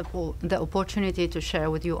giving us the opportunity to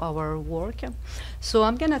share with you our work. So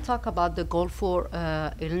I'm going to talk about the Gulf War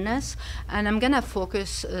illness, and I'm going to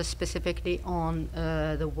focus specifically on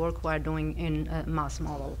the work we're doing in a mouse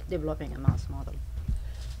model, developing a mouse model.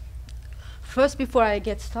 First, before I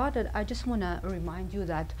get started, I just want to remind you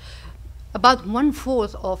that about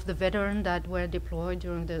 1/4 of the veterans that were deployed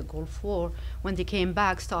during the Gulf War, when they came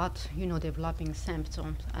back, start developing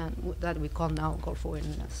symptoms and that we call now Gulf War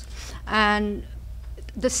illness. And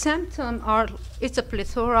the symptoms are, it's a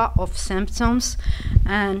plethora of symptoms,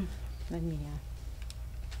 and let me.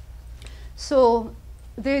 So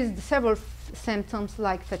there's several symptoms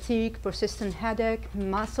like fatigue, persistent headache,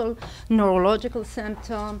 muscle, neurological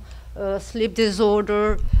symptom, sleep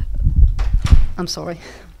disorder. I'm sorry.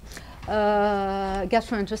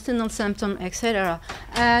 Gastrointestinal symptom, etc.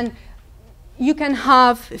 And you can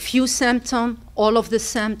have a few symptoms, all of the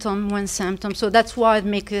symptoms, one symptom. So that's why it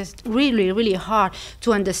makes it really, really hard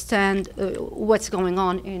to understand what's going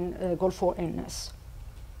on in Gulf War illness.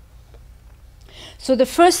 So the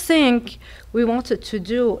first thing we wanted to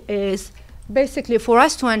do is basically for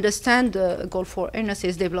us to understand the Gulf War illness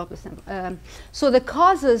is develop a symptom. So the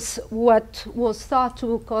causes, what was thought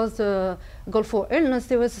to cause the Gulf War illness,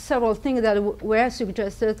 there was several things that were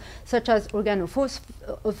suggested, such as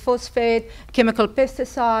organophosphate, chemical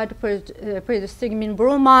pesticide, pyridostigmine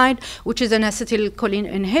bromide, which is an acetylcholine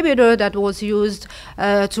inhibitor that was used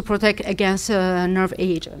to protect against nerve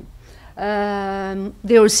agent.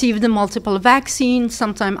 They received multiple vaccines,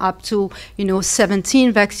 sometimes up to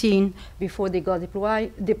 17 vaccines before they got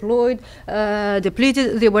deployed.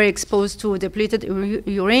 They were exposed to depleted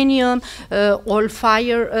uranium, oil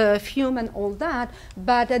fire fume, and all that.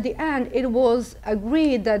 But at the end, it was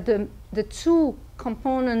agreed that the two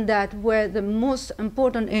components that were the most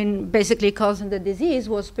important in basically causing the disease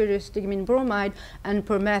was pyridostigmine bromide and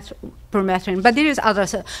permethrin. But there is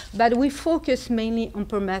others. But we focus mainly on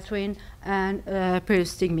permethrin and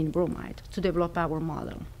pyridostigmine bromide to develop our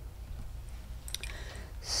model.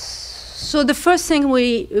 So the first thing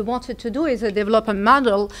we wanted to do is develop a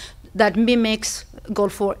model that mimics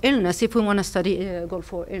Gulf War illness if we want to study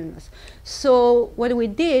Gulf War illness. So what we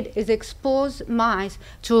did is expose mice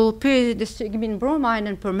to pyridostigmine bromide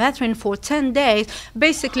and permethrin for 10 days,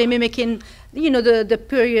 basically mimicking the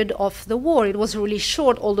period of the war. It was really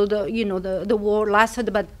short, although the war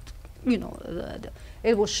lasted, but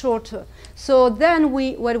it was shorter. So then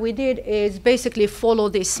what we did is basically follow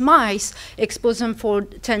these mice, expose them for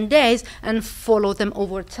 10 days, and follow them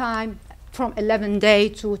over time from 11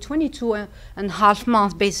 days to 22 and a half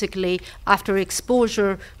months, basically, after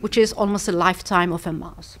exposure, which is almost a lifetime of a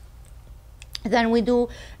mouse. Then we do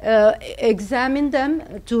examine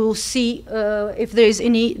them to see if there is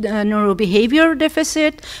any neurobehavior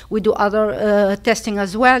deficit. We do other testing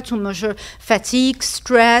as well to measure fatigue,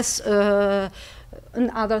 stress, and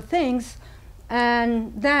other things.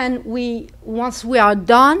 And then once we are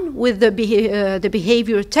done with the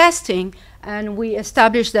behavior testing, and we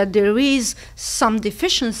establish that there is some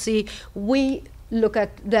deficiency, we look at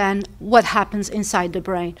then what happens inside the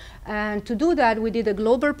brain. And to do that, we did a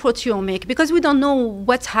global proteomic because we don't know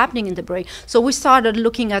what's happening in the brain. So we started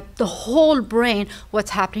looking at the whole brain, what's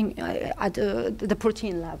happening at the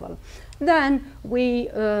protein level. Then we,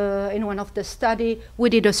 in one of the study, we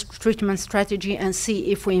did a treatment strategy and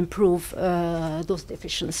see if we improve those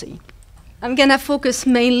deficiencies. I'm going to focus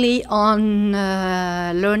mainly on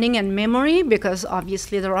learning and memory because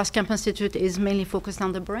obviously the Roskamp Institute is mainly focused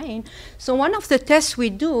on the brain. So one of the tests we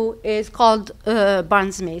do is called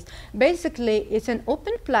Barnes maze. Basically, it's an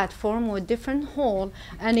open platform with different holes,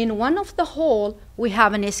 and in one of the holes, we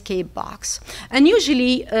have an escape box. And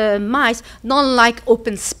usually mice don't like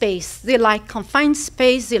open space. They like confined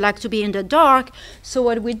space. They like to be in the dark. So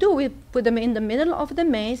what we do, we put them in the middle of the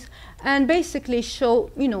maze and basically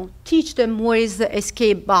teach them where is the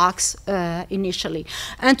escape box initially.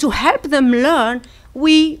 And to help them learn,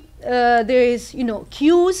 there is,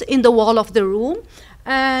 cues in the wall of the room.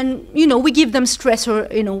 And, we give them stressor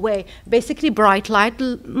in a way. Basically, bright light.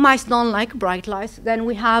 Mice don't like bright lights. Then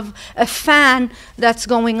we have a fan that's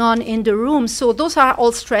going on in the room. So those are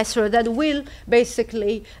all stressors that will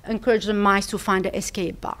basically encourage the mice to find the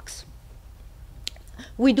escape box.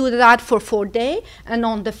 We do that for 4 days, and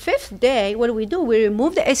on the 5th day, what we do, we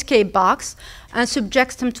remove the escape box and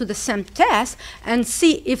subject them to the same test and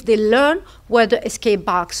see if they learn where the escape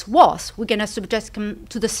box was. We're going to subject them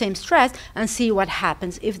to the same stress and see what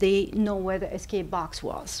happens if they know where the escape box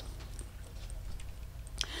was.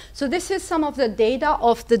 So this is some of the data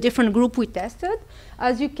of the different group we tested.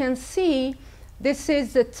 As you can see, this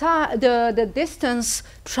is the distance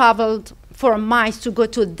traveled for mice to go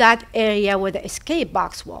to that area where the escape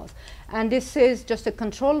box was. And this is just a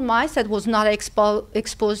control mice that was not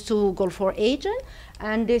exposed to Gulf War agent.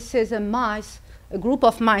 And this is a group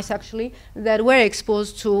of mice actually, that were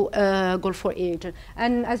exposed to Gulf War agent.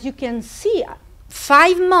 And as you can see,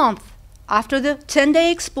 5 months after the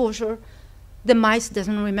 10-day exposure, the mice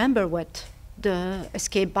doesn't remember what the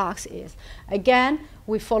escape box is. Again,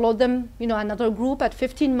 we follow them, another group at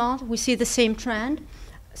 15 months, we see the same trend.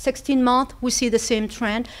 16 months, we see the same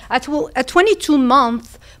trend. At 22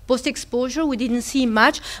 months post-exposure, we didn't see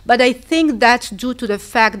much, but I think that's due to the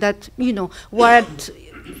fact that, what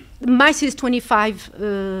mice is 25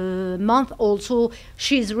 months old, so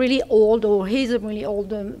she's really old, or he's a really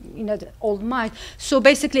old, old mice. So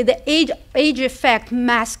basically, the age effect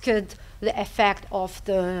masked the effect of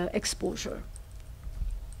the exposure.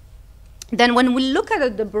 Then when we look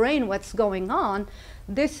at the brain, what's going on,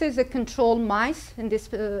 this is a control mice in this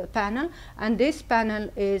panel, and this panel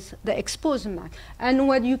is the exposed mice. And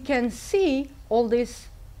what you can see, all these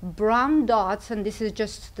brown dots, and this is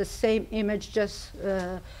just the same image, just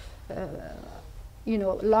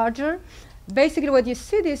larger. Basically, what you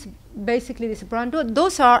see is basically this brown dot.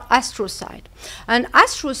 Those are astrocytes, and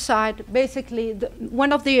astrocyte basically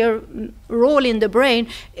one of their role in the brain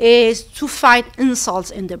is to fight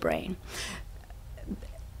insults in the brain.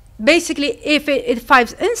 Basically, if it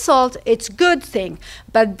fights insult, it's a good thing.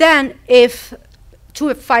 But then if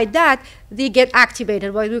to fight that, they get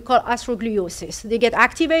activated, what we call astrogliosis. They get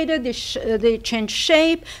activated, they change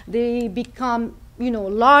shape, they become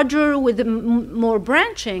larger with more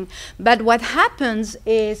branching. But what happens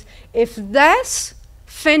is, if this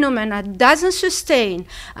phenomena doesn't sustain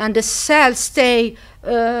and the cells stay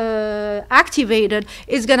activated,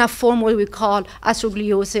 it's going to form what we call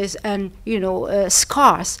astrogliosis and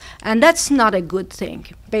scars, and that's not a good thing.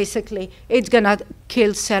 Basically, it's going to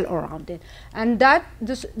kill cell around it. And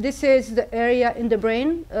this is the area in the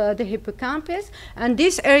brain, the hippocampus, and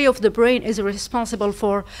this area of the brain is responsible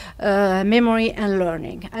for memory and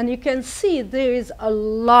learning. And you can see there is a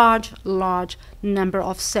large number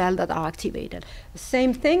of cells that are activated.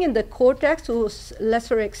 Same thing in the cortex to a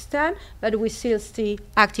lesser extent, but we still see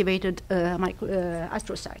activated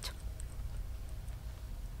astrocyte.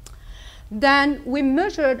 Then we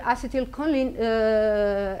measured acetylcholine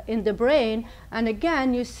in the brain, and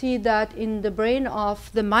again you see that in the brain of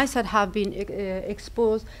the mice that have been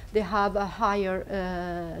exposed, they have a higher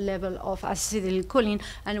level of acetylcholine,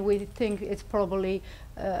 and we think it's probably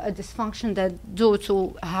a dysfunction that due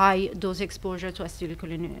to high dose exposure to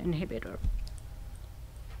acetylcholine inhibitor.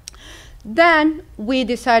 Then we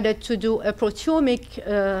decided to do a proteomic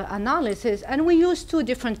analysis, and we used two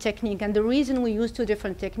different techniques. And the reason we used two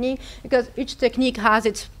different techniques, because each technique has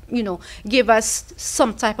its, give us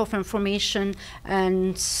some type of information,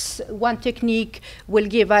 and one technique will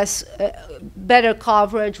give us better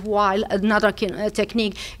coverage, while another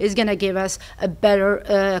technique is going to give us a better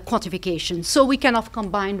quantification. So we kind of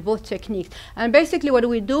combine both techniques. And basically what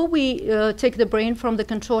we do, we take the brain from the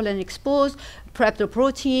control and expose, prep the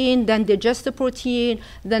protein, then digest the protein,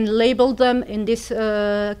 then label them, in this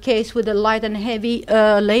case with a light and heavy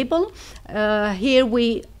label. Here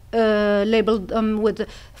we labeled them with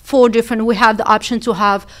 4 different, we have the option to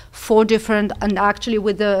have 4 different, and actually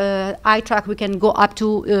with the eye track we can go up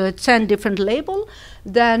to 10 different labels.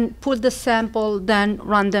 Then pull the sample, then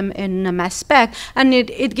run them in a mass spec, and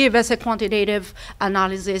it gives us a quantitative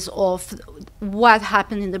analysis of what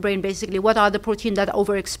happened in the brain, basically. What are the proteins that are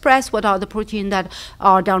overexpressed? What are the proteins that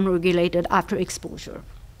are downregulated after exposure?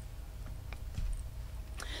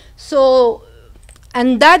 So,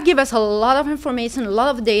 and that gives us a lot of information, a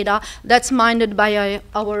lot of data that's mined by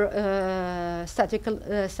our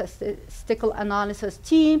statistical analysis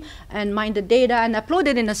team, and mine the data and upload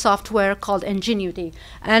it in a software called Ingenuity.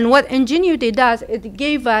 And what Ingenuity does, it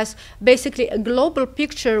gave us basically a global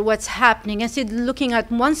picture what's happening. Instead of looking at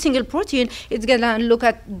one single protein, it's going to look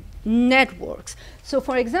at networks. So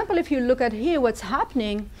for example, if you look at here what's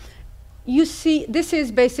happening, you see this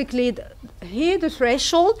is basically, here the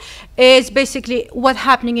threshold is basically what's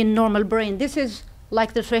happening in normal brain. This is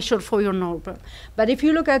like the threshold for your normal brain. But if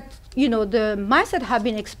you look at, the mice that have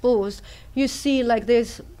been exposed, you see like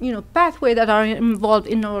there's, pathways that are involved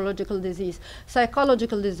in neurological disease,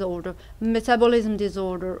 psychological disorder, metabolism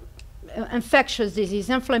disorder, infectious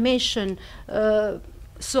disease, inflammation.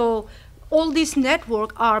 So all these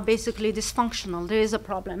networks are basically dysfunctional. There is a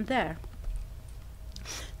problem there.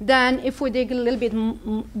 Then if we dig a little bit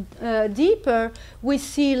deeper, we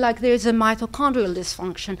see like there's a mitochondrial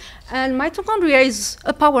dysfunction. And mitochondria is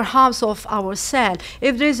a powerhouse of our cell.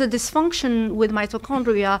 If there's a dysfunction with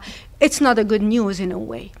mitochondria, it's not a good news in a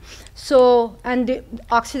way. So, and the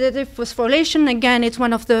oxidative phosphorylation, again, it's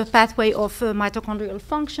one of the pathway of mitochondrial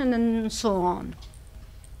function, and so on.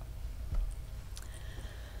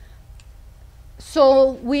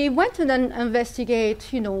 So we went to then investigate,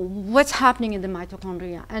 what's happening in the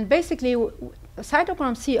mitochondria. And basically,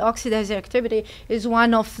 cytochrome C oxidase activity is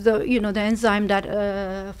one of the, the enzyme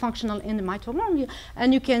that functional in the mitochondria.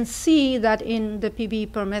 And you can see that in the PB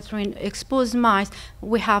permethrin exposed mice,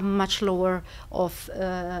 we have much lower of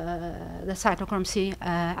the cytochrome C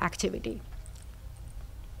activity.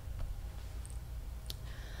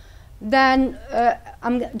 Then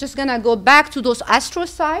I'm just going to go back to those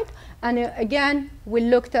astrocytes. And again, we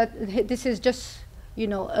looked at, this is just,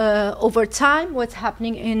 over time, what's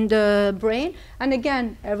happening in the brain. And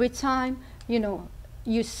again, every time,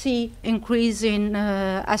 you see increase in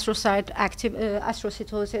astrocyte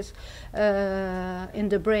astrocytosis in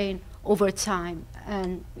the brain over time.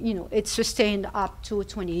 And, it's sustained up to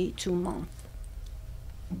 22 months.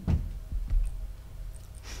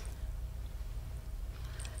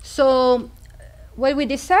 So what we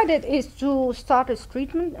decided is to start a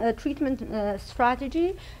treatment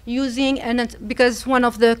strategy using, because one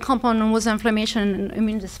of the components was inflammation and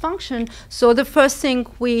immune dysfunction. So the first thing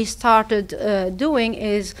we started doing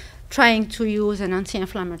is trying to use an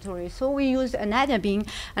anti-inflammatory. So we use anadabine.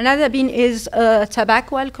 Anadabine is a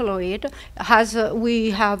tobacco alkaloid. We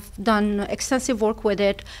have done extensive work with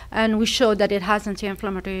it, and we showed that it has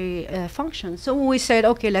anti-inflammatory function. So we said,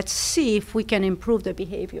 okay, let's see if we can improve the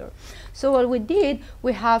behavior. So what we did,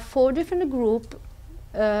 we have 4 different groups,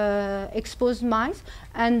 exposed mice,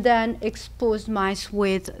 and then exposed mice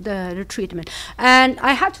with the treatment. And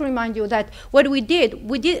I have to remind you that what we did,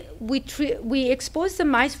 we exposed the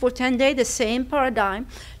mice for 10 days, the same paradigm,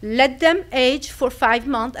 let them age for 5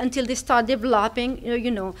 months until they start developing,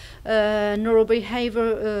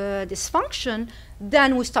 neurobehavior dysfunction.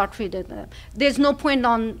 Then we start treating them. There's no point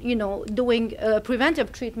on, doing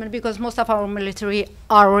preventive treatment because most of our military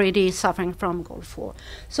are already suffering from Gulf 4.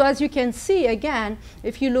 So as you can see, again,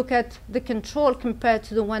 if you look at the control compared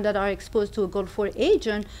to the one that are exposed to a Gulf 4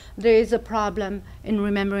 agent, there is a problem in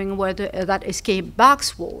remembering where that escape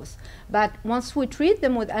box was. But once we treat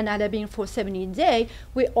them with anadabine for 70 days,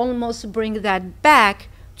 we almost bring that back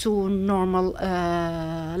to normal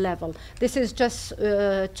level. This is just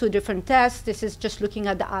 2 different tests. This is just looking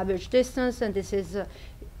at the average distance, and this is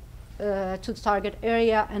to the target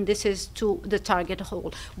area, and this is to the target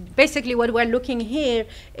hole. Basically, what we're looking here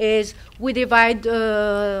is we divide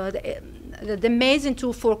the maze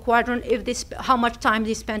into 4 quadrants. How much time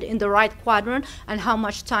they spend in the right quadrant, and how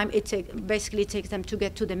much time it basically takes them to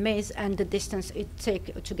get to the maze, and the distance it takes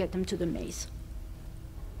to get them to the maze.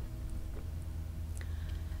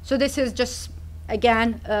 So this is just,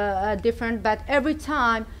 again, different, but every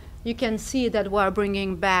time you can see that we're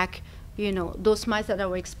bringing back, those mice that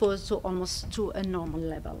are exposed to almost to a normal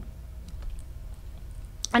level.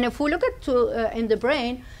 And if we look at in the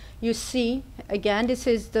brain, you see, again, this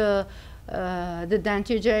is the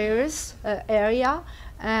dentate gyrus area,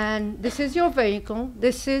 and this is your vehicle.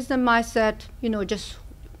 This is the mice that, just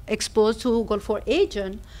exposed to Gulf 4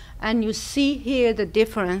 agent. And you see here the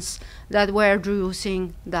difference that we're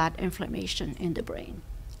reducing that inflammation in the brain.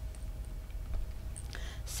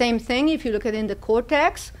 Same thing if you look at in the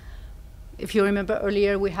cortex. If you remember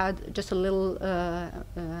earlier, we had just a little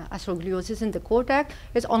astrogliosis in the cortex.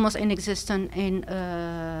 It's almost inexistent in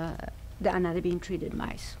the anadabine-treated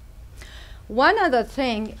mice. One other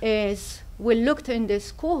thing is we looked in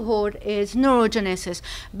this cohort is neurogenesis.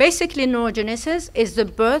 Basically, neurogenesis is the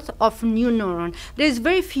birth of new neuron. There's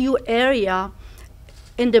very few area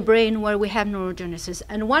in the brain where we have neurogenesis,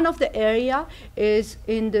 and one of the area is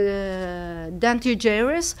in the dentate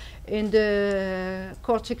gyrus, in the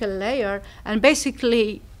cortical layer, and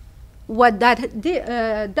basically what that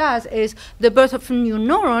does is the birth of a new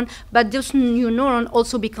neuron, but this new neuron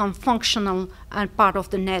also become functional and part of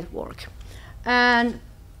the network. And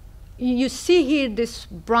you see here this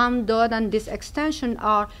brown dot and this extension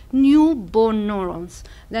are new bone neurons.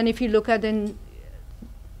 Then if you look at the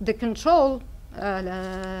control,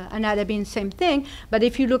 anadabine, same thing. But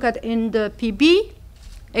if you look at in the PB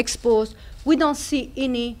exposed, we don't see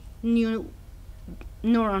any new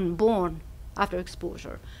neuron born after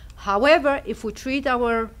exposure. However, if we treat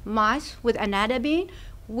our mice with anadabine,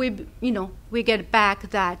 we get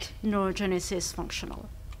back that neurogenesis functional.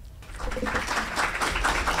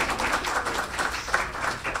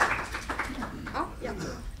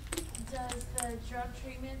 Does the drug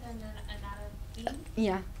treatment and then anadabine?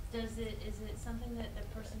 Yeah. Is it something that the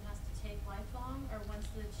person has to take lifelong, or once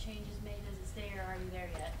the change is made, does it stay, or are you there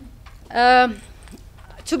yet?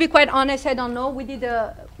 To be quite honest, I don't know. We did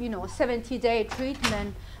a 70-day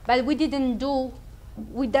treatment, but we didn't do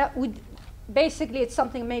with that. Basically, it's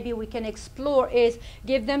something maybe we can explore is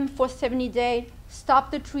give them for 70 days,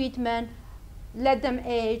 stop the treatment, let them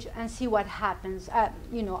age, and see what happens. At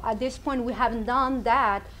this point, we haven't done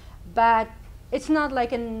that, but it's not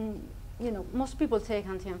like most people take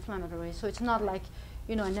anti-inflammatory, so it's not like,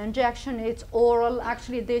 an injection. It's oral.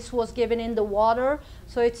 Actually, this was given in the water,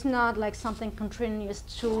 so it's not like something continuous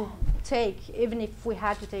to take, even if we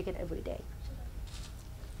had to take it every day.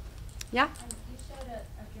 Yeah? And you showed a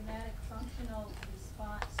dramatic functional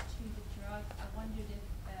response to the drug. I wondered if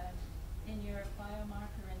in your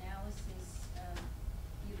biomarker analysis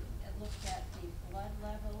you looked at the blood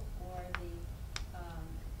level or the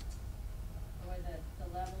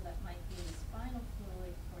level that might be in the spinal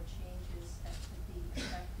fluid for changes that could be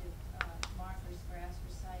effective markers for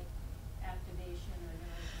astrocyte activation or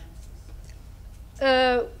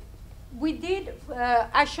neurogenesis. We did,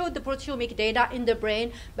 I showed the proteomic data in the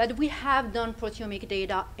brain, but we have done proteomic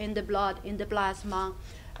data in the blood, in the plasma.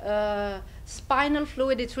 Spinal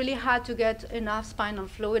fluid, it's really hard to get enough spinal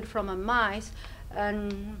fluid from a mice,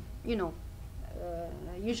 and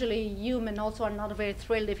usually humans also are not very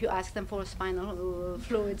thrilled if you ask them for a spinal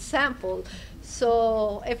fluid sample.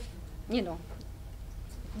 So if you know,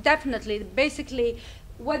 definitely, basically,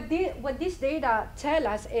 what this data tell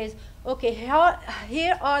us is, okay,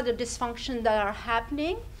 here are the dysfunctions that are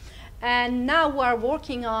happening, and now we're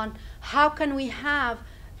working on how can we have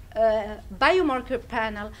a biomarker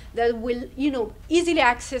panel that will, you know, easily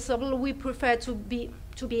accessible. We prefer to be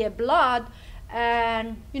a blood,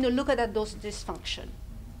 and, you know, look at those dysfunction.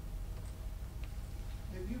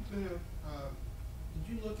 Have you been did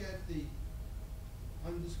you look at the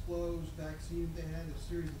undisclosed vaccine they had, a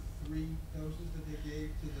series of 3 doses that they gave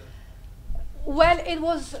to the? Well, it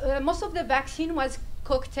was most of the vaccine was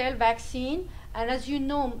cocktail vaccine, and as you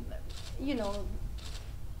know,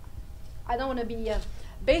 I don't want to be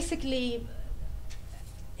basically.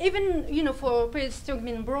 Even, you know, for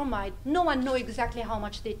pyridostigmine bromide, no one know exactly how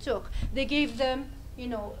much they took. They gave them, you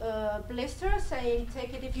know, blister saying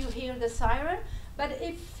take it if you hear the siren. But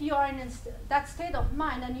if you are in that state of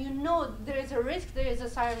mind and you know there is a risk, there is a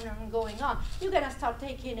siren going on, you're gonna start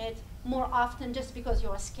taking it more often just because you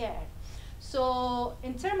are scared. So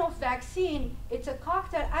in terms of vaccine, it's a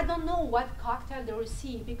cocktail. I don't know what cocktail they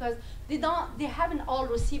receive because they haven't all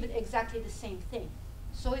received exactly the same thing.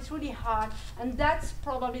 So it's really hard, and that's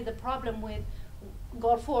probably the problem with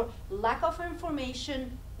Gulf War. Lack of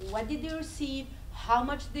information, what did they receive, how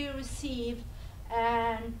much they received,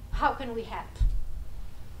 and how can we help?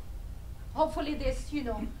 Hopefully this, you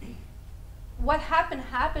know, what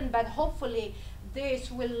happened, but hopefully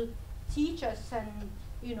this will teach us and,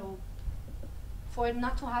 you know, for it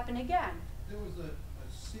not to happen again. There was a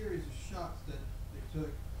series of shots that they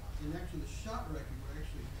took, and actually the shot record would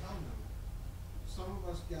actually tell them. Some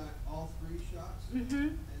of us got all 3 shots, and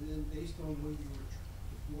then based on where you were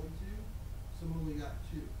deployed to, some only got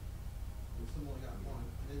 2, and some only got 1,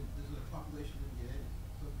 and then there's a population that didn't get any.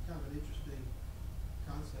 So it's kind of an interesting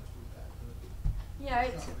concept with that.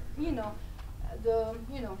 Yeah, it's, you know,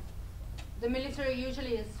 the military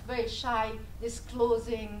usually is very shy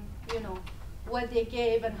disclosing, you know, what they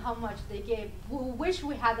gave and how much they gave. We wish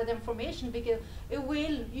we had that information because it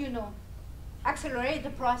will, you know, accelerate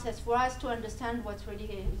the process for us to understand what's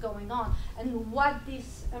really going on and what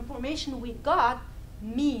this information we got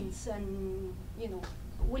means, and, you know,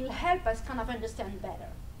 will help us kind of understand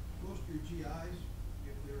better. Most of your GIs,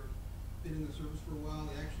 if they're been in the service for a while,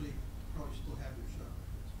 they actually probably still have their shot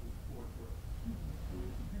records for it.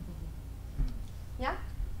 Yeah?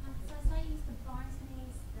 So I saw you use the Barnes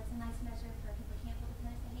maze. That's a nice measure for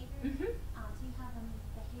hippocampal-dependent behavior. Do you have a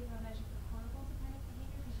behavioral measure for cortical-dependent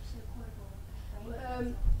behavior? Because you showed cortical,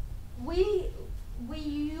 right? We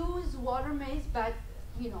use water maze, but,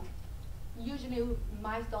 you know, usually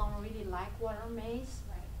mice don't really like water maze.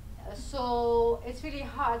 Right. So it's really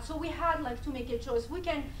hard. So we had like to make a choice.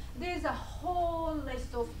 There's a whole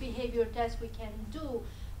list of behavior tests we can do,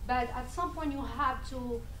 but at some point you have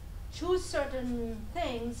to choose certain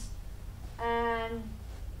things and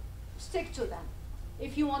stick to them.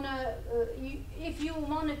 If you want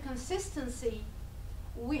a consistency,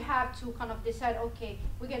 we have to kind of decide, okay,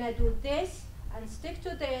 we're gonna do this and stick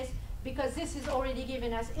to this because this is already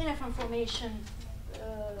giving us enough information. You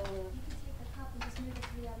could take the cup and just move it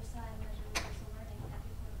to the other side and measure the muscle learning. That'd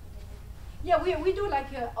be cortical behavior. Yeah, we do like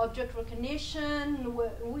object recognition.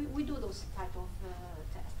 We do those type of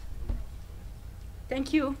tests.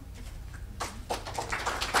 Thank you.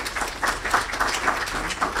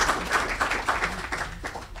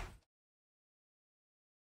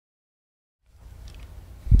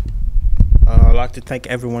 I'd like to thank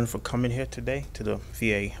everyone for coming here today to the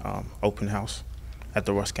VA open house at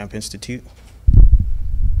the Roskamp Institute.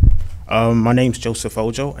 My name's Joseph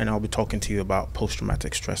Ojo, and I'll be talking to you about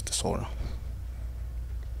post-traumatic stress disorder.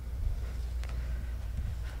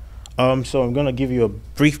 So I'm going to give you a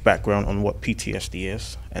brief background on what PTSD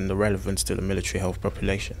is and the relevance to the military health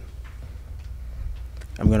population.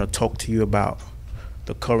 I'm going to talk to you about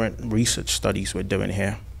the current research studies we're doing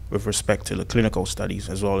here with respect to the clinical studies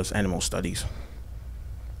as well as animal studies.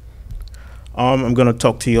 I'm going to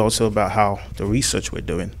talk to you also about how the research we're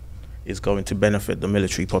doing is going to benefit the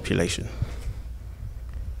military population.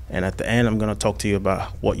 And at the end, I'm going to talk to you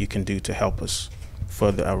about what you can do to help us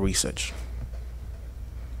further our research.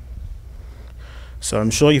 So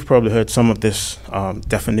I'm sure you've probably heard some of this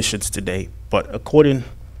definitions today, but according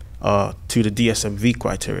to the DSM-V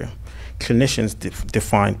criteria, clinicians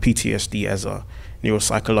define PTSD as a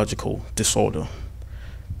neuropsychological disorder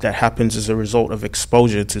that happens as a result of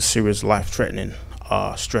exposure to serious life-threatening,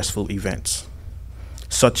 stressful events,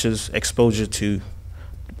 such as exposure to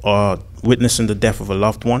witnessing the death of a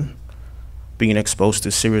loved one, being exposed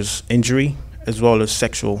to serious injury, as well as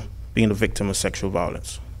being a victim of sexual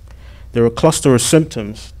violence. There are a cluster of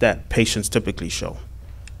symptoms that patients typically show.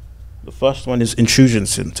 The first one is intrusion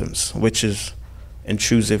symptoms, which is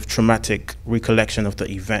intrusive traumatic recollection of the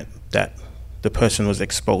event that the person was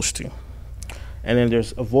exposed to. And then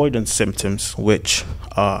there's avoidance symptoms, which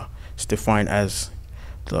is defined as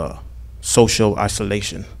the social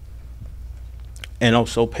isolation. And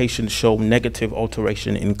also patients show negative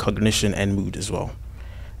alteration in cognition and mood as well.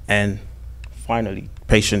 And finally,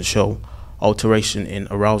 patients show alteration in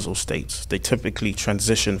arousal states. They typically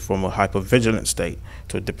transition from a hypervigilant state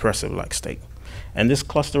to a depressive-like state. And this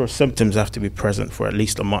cluster of symptoms have to be present for at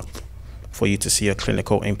least a month for you to see a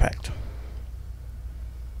clinical impact.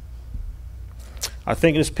 I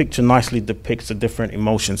think this picture nicely depicts the different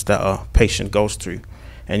emotions that a patient goes through.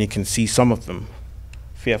 And you can see some of them: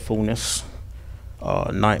 fearfulness,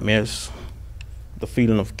 nightmares, the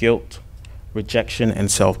feeling of guilt, rejection, and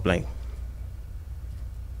self-blame.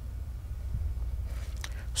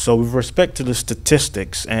 So with respect to the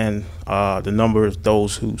statistics and the number of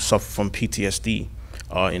those who suffer from PTSD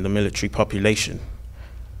in the military population,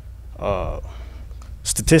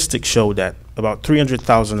 statistics show that about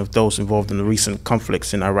 300,000 of those involved in the recent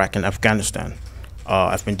conflicts in Iraq and Afghanistan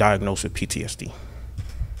have been diagnosed with PTSD.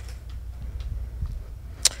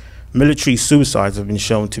 Military suicides have been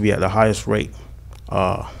shown to be at the highest rate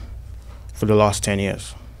for the last 10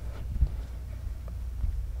 years.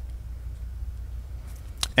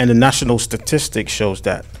 And the national statistics shows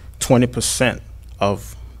that 20%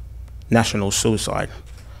 of national suicide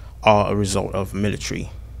are a result of military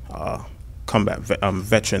combat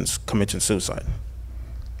veterans committing suicide.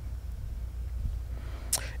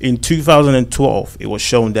 In 2012, it was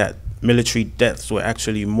shown that military deaths were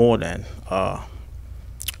actually more than,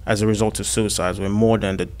 as a result of suicides, were more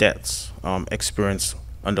than the deaths experienced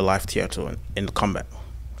on the live theater in the combat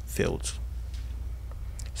fields.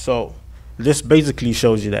 So this basically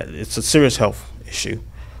shows you that it's a serious health issue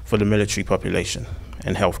for the military population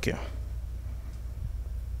and healthcare.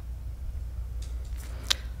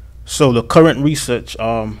 So the current research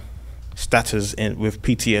status with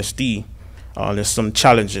PTSD, there's some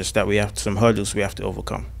challenges that some hurdles we have to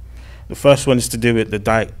overcome. The first one is to do with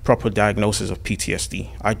the proper diagnosis of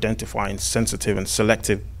PTSD, identifying sensitive and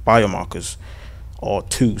selective biomarkers or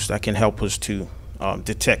tools that can help us to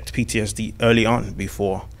detect PTSD early on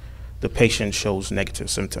before the patient shows negative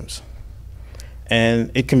symptoms. And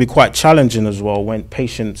it can be quite challenging as well when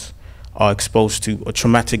patients are exposed to a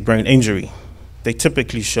traumatic brain injury. They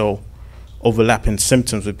typically show overlapping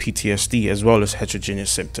symptoms with PTSD as well as heterogeneous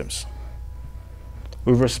symptoms.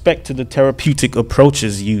 With respect to the therapeutic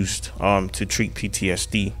approaches used to treat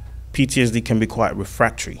PTSD, PTSD can be quite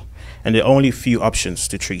refractory, and there are only a few options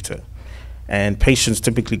to treat it. And patients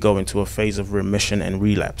typically go into a phase of remission and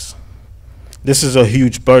relapse. This is a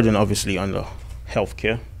huge burden, obviously, on the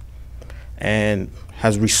healthcare. And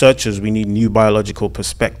as researchers, we need new biological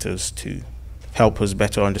perspectives to help us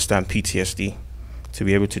better understand PTSD, to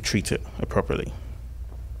be able to treat it appropriately.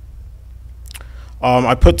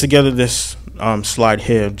 I put together this slide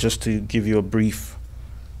here just to give you a brief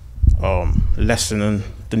lesson on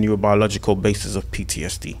the neurobiological basis of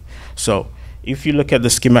PTSD. So if you look at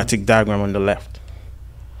the schematic diagram on the left,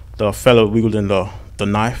 the fellow wielding the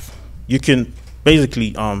knife, you can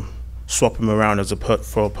basically swap him around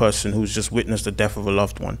for a person who's just witnessed the death of a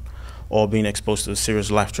loved one or being exposed to a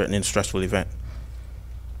serious life-threatening stressful event.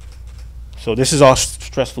 So this is our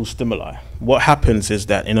stressful stimuli. What happens is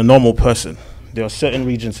that in a normal person, there are certain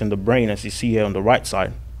regions in the brain, as you see here on the right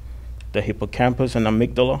side, the hippocampus and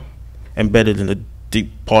amygdala, embedded in the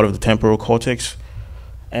deep part of the temporal cortex,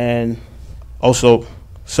 and also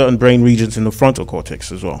certain brain regions in the frontal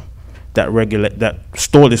cortex as well, that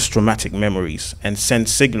store these traumatic memories and send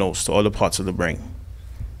signals to other parts of the brain.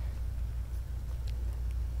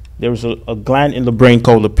 There is a gland in the brain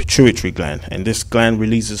called the pituitary gland, and this gland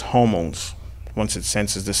releases hormones once it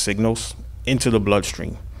senses the signals into the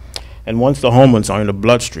bloodstream. And once the hormones are in the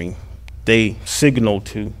bloodstream, they signal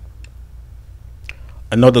to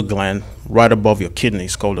another gland right above your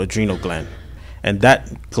kidneys called the adrenal gland. And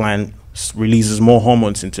that gland releases more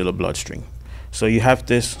hormones into the bloodstream. So you have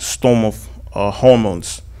this storm of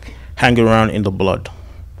hormones hanging around in the blood.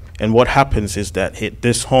 And what happens is that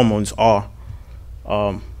these hormones are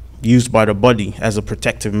used by the body as a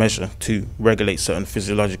protective measure to regulate certain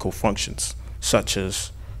physiological functions, such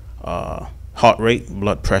as heart rate,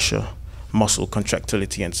 blood pressure, muscle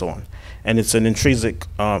contractility, and so on. And it's an intrinsic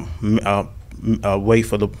way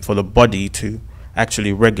for the body to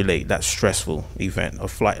actually regulate that stressful event, a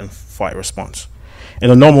flight and fight response.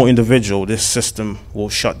 In a normal individual, this system will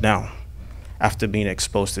shut down after being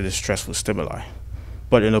exposed to this stressful stimuli.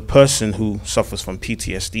 But in a person who suffers from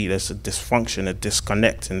PTSD, there's a dysfunction, a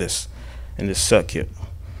disconnect in this circuit.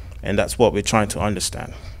 And that's what we're trying to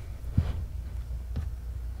understand.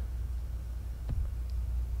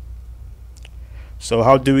 So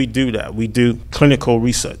how do we do that? We do clinical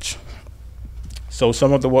research. So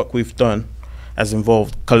some of the work we've done has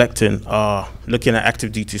involved collecting, looking at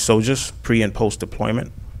active duty soldiers, pre and post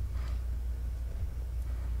deployment,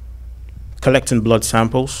 collecting blood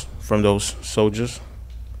samples from those soldiers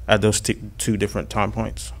at those two different time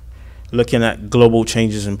points, looking at global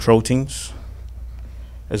changes in proteins,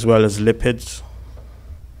 as well as lipids,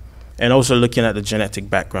 and also looking at the genetic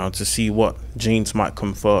background to see what genes might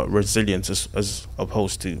confer resilience as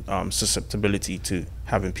opposed to susceptibility to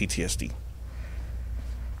having PTSD.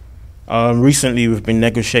 Recently, we've been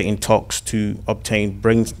negotiating talks to obtain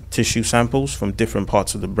brain tissue samples from different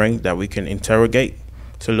parts of the brain that we can interrogate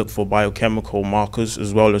to look for biochemical markers,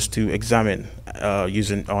 as well as to examine,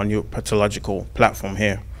 using our new pathological platform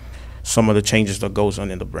here, some of the changes that goes on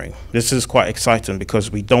in the brain. This is quite exciting because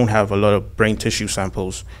we don't have a lot of brain tissue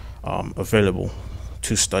samples available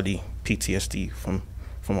to study PTSD from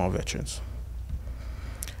our veterans.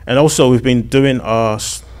 And also we've been doing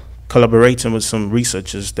collaborating with some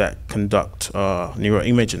researchers that conduct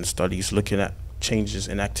neuroimaging studies, looking at changes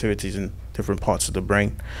in activities in different parts of the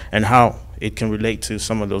brain and how it can relate to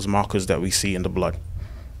some of those markers that we see in the blood.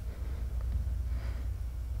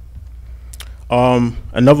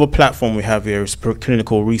 Another platform we have here is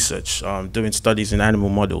clinical research, doing studies in animal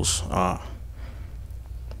models.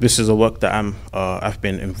 This is a work that I've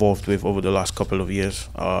been involved with over the last couple of years.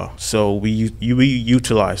 So we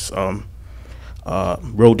utilize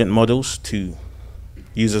rodent models to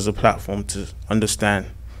use as a platform to understand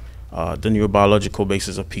the neurobiological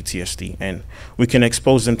basis of PTSD, and we can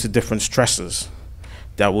expose them to different stressors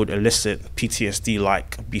that would elicit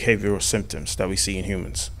PTSD-like behavioral symptoms that we see in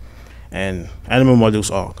humans. And animal models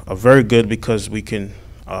are very good because we can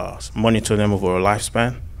monitor them over a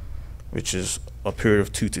lifespan, which is a period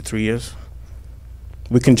of 2 to 3 years.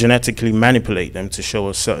 We can genetically manipulate them to show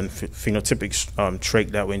a certain phenotypic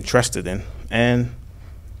trait that we're interested in, and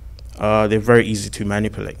they're very easy to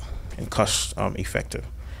manipulate and cost effective.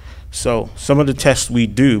 So some of the tests we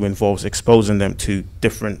do involves exposing them to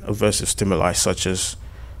different aversive stimuli, such as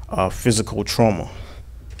physical trauma.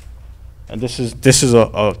 And this is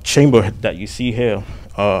a chamber that you see here.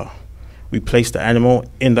 We place the animal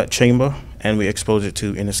in that chamber and we expose it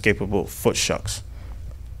to inescapable foot shocks.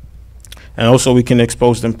 And also we can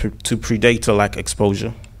expose them to predator-like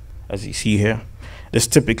exposure, as you see here. This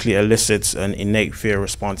typically elicits an innate fear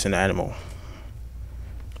response in the animal.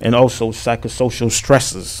 And also psychosocial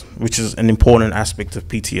stresses, which is an important aspect of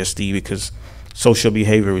PTSD because social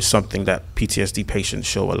behavior is something that PTSD patients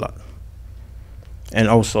show a lot. And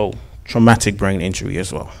also traumatic brain injury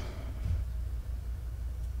as well.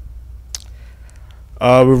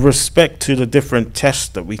 With respect to the different tests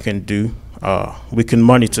that we can do, we can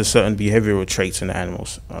monitor certain behavioral traits in the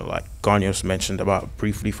animals, like Garnios mentioned about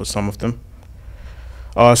briefly for some of them.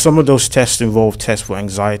 Some of those tests involve tests for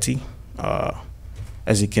anxiety.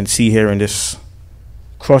 As you can see here in this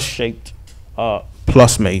cross-shaped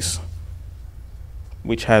plus maze,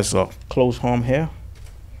 which has a closed arm here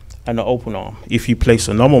and an open arm. If you place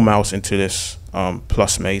a normal mouse into this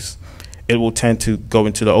plus maze, it will tend to go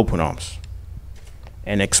into the open arms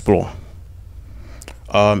and explore.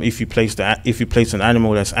 If you place an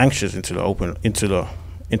animal that's anxious into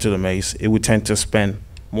the maze, it would tend to spend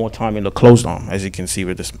more time in the closed arm, as you can see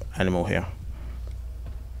with this animal here.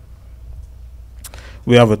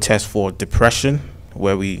 We have a test for depression,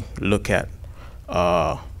 where we look at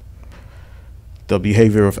the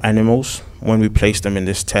behavior of animals when we place them in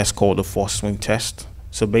this test called the force swing test.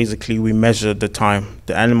 So basically, we measure the time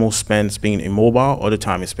the animal spends being immobile or the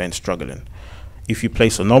time it spends struggling. If you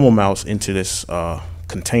place a normal mouse into this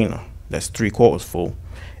container that's 3/4 full,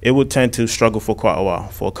 it would tend to struggle for quite a while,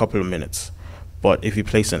 for a couple of minutes. But if you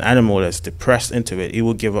place an animal that's depressed into it, it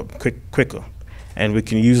will give up quicker. And we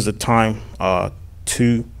can use the time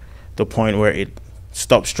to the point where it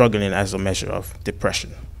stops struggling as a measure of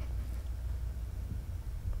depression.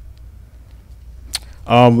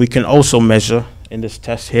 We can also measure in this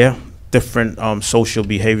test here different social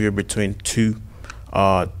behavior between two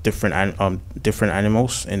different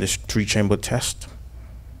animals in this 3-chamber test,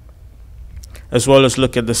 as well as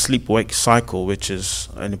look at the sleep-wake cycle, which is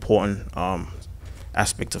an important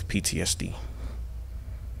aspect of PTSD.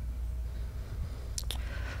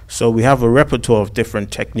 So we have a repertoire of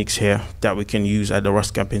different techniques here that we can use at the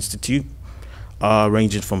Roskamp Institute,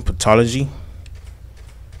 ranging from pathology,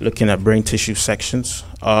 looking at brain tissue sections,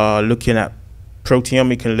 looking at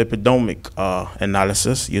proteomic and lipidomic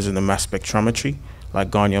analysis using the mass spectrometry,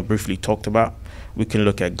 like Garnier briefly talked about. We can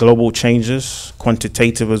look at global changes,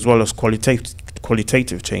 quantitative as well as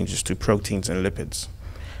qualitative changes to proteins and lipids.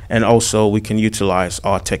 And also we can utilize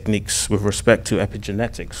our techniques with respect to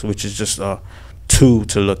epigenetics, which is just a tool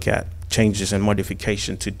to look at changes and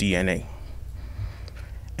modification to DNA.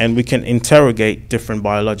 And we can interrogate different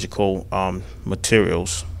biological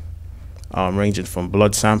materials, ranging from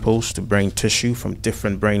blood samples to brain tissue from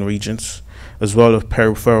different brain regions, as well as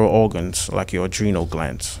peripheral organs like your adrenal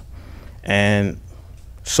glands. And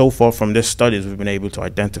so far from this studies, we've been able to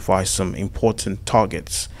identify some important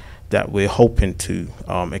targets that we're hoping to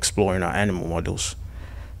explore in our animal models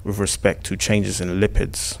with respect to changes in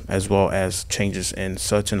lipids as well as changes in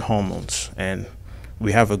certain hormones. And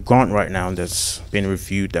we have a grant right now that's been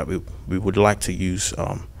reviewed that we would like to use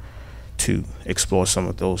to explore some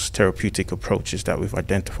of those therapeutic approaches that we've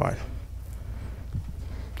identified.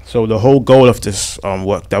 So the whole goal of this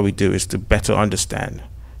work that we do is to better understand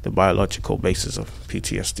the biological basis of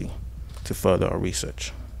PTSD to further our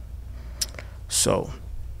research. So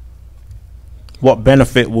what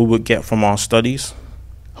benefit we would get from our studies?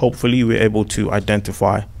 Hopefully we're able to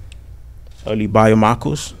identify early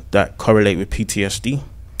biomarkers that correlate with PTSD.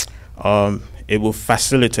 It will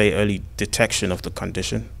facilitate early detection of the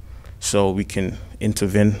condition so we can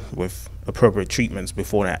intervene with appropriate treatments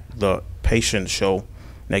before the patient show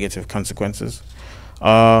negative consequences.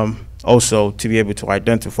 Also to be able to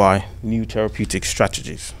identify new therapeutic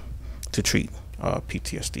strategies to treat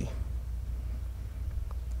PTSD.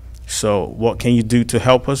 So what can you do to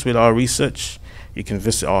help us with our research? You can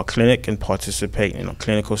visit our clinic and participate in our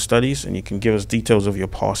clinical studies, and you can give us details of your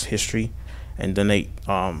past history and donate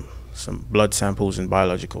some blood samples and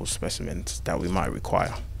biological specimens that we might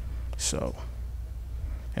require. So,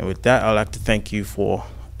 and with that, I'd like to thank you for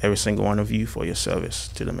every single one of you for your service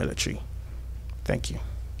to the military. Thank you.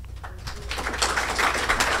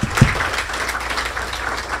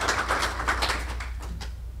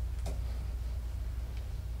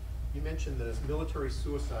 You mentioned the military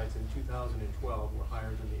suicides in 2012 were higher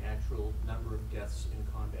than the actual number of deaths in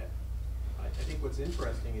combat. I think what's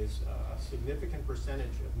interesting is a significant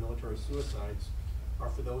percentage of military suicides are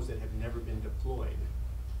for those that have never been deployed.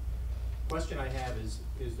 The question I have is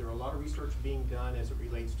there a lot of research being done as it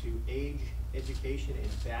relates to age, education,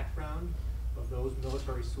 and background of those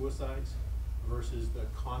military suicides versus the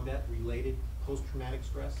combat-related post-traumatic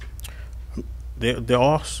stress? There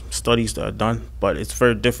are studies that are done, but it's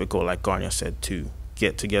very difficult, like Garnia said, to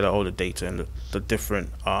get together all the data and the different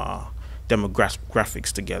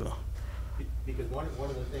demographics together. Because one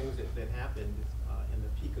of the things that happened in the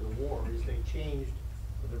peak of the war is they changed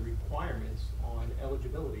the requirements on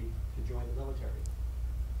eligibility to join the military.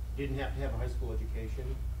 You didn't have to have a high school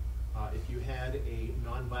education. If you had a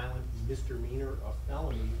nonviolent misdemeanor, a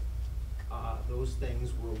felony, those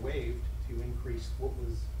things were waived to increase what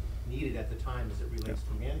was needed at the time as it relates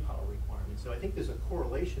to manpower requirements. So I think there's a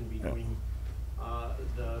correlation between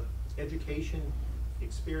the education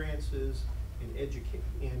experiences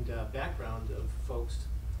and background of folks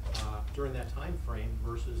during that time frame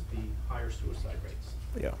versus the higher suicide rates.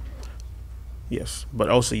 Yeah. Yes, but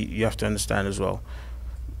also you have to understand as well,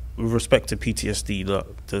 with respect to PTSD,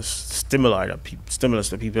 the stimulus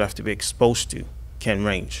that people have to be exposed to can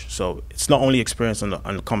range. So it's not only experience on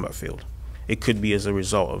the combat field. It could be as a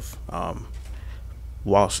result of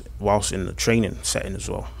whilst in the training setting as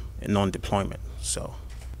well, in non-deployment. So.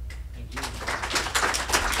 Thank you.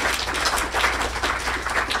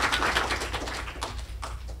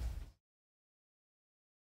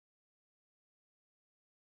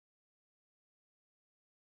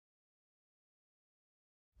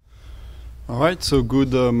 All right, so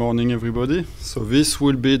good morning, everybody. So this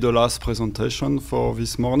will be the last presentation for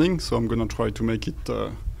this morning, so I'm going to try to make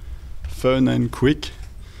it fun and quick.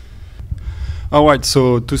 All right,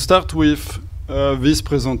 so to start with this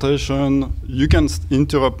presentation, you can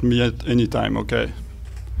interrupt me at any time, okay?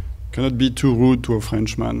 Cannot be too rude to a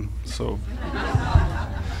Frenchman, so.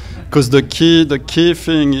 Because the key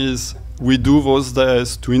thing is we do those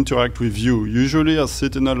days to interact with you. Usually I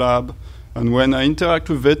sit in a lab, and when I interact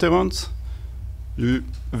with veterans,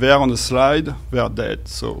 they are on a slide, they are dead.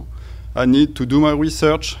 So I need to do my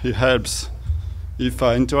research, it helps. If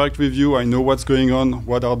I interact with you, I know what's going on,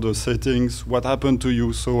 what are the settings, what happened to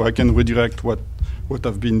you, so I can redirect what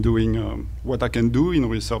I've been doing, what I can do in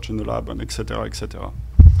research in the lab, and etc., etc.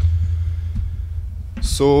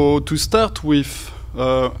 So to start with,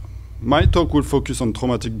 my talk will focus on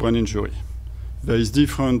traumatic brain injury. There is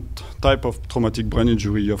different type of traumatic brain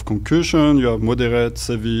injury. You have concussion, you have moderate,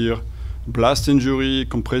 severe, blast injury,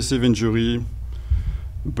 compressive injury,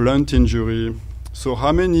 blunt injury. So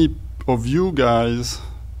how many of you guys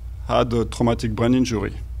had a traumatic brain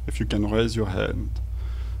injury? If you can raise your hand.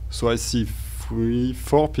 So I see 3,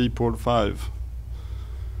 4 people, 5.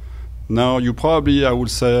 Now you probably, I would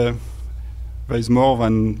say, there is more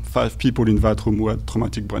than 5 people in that room who had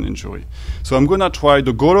traumatic brain injury. So I'm gonna try,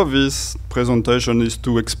 the goal of this presentation is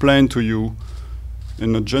to explain to you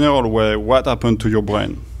in a general way what happened to your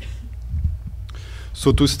brain.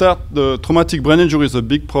 So to start, the traumatic brain injury is a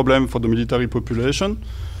big problem for the military population.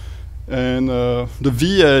 And the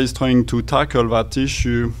VA is trying to tackle that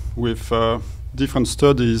issue with different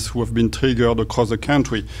studies who have been triggered across the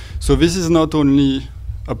country. So this is not only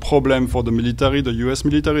a problem for the military, the US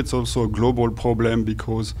military, it's also a global problem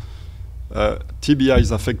because TBI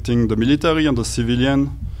is affecting the military and the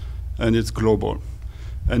civilian, and it's global.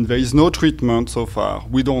 And there is no treatment so far.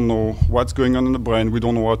 We don't know what's going on in the brain. We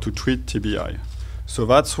don't know how to treat TBI. So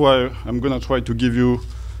that's why I'm going to try to give you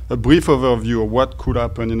a brief overview of what could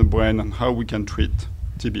happen in the brain and how we can treat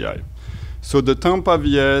TBI. So the Tampa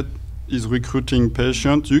VA is recruiting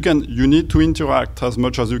patients. You need to interact as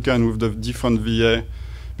much as you can with the different VA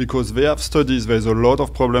because they have studies. There's a lot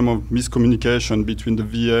of problem of miscommunication between the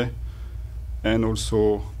VA and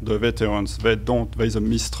also the veterans. There's a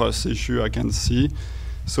mistrust issue I can see.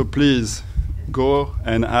 So please go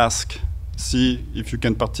and ask, see if you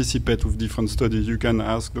can participate with different studies. You can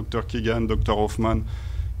ask Dr. Keegan, Dr. Hoffman.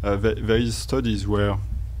 There is studies where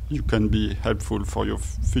you can be helpful for your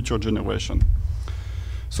future generation.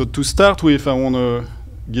 So to start with, I want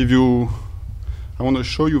to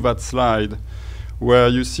show you that slide where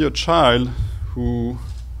you see a child who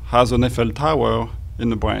has an Eiffel Tower in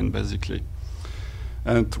the brain, basically.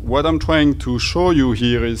 And what I'm trying to show you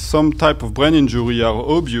here is some type of brain injury are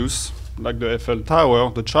obvious, like the Eiffel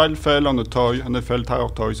Tower. The child fell on a toy, an Eiffel Tower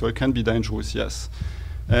toy, so it can be dangerous, yes.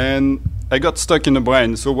 And I got stuck in the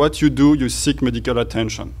brain. So what you do, you seek medical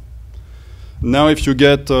attention. Now if you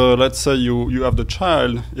get, let's say you have the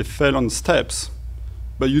child, it fell on steps,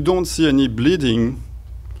 but you don't see any bleeding,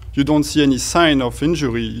 you don't see any sign of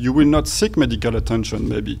injury, you will not seek medical attention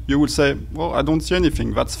maybe. You will say, well, I don't see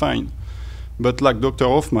anything, that's fine. But like Dr.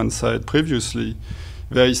 Hoffman said previously,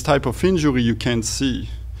 there is type of injury you can't see.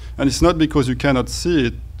 And it's not because you cannot see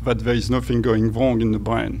it that there is nothing going wrong in the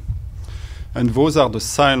brain. And those are the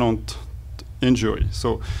silent injuries.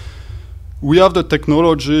 So we have the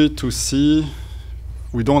technology to see.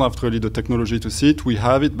 We don't have really the technology to see it. We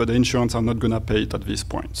have it, but the insurance are not going to pay it at this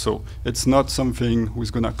point. So it's not something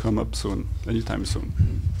who's going to come up soon, anytime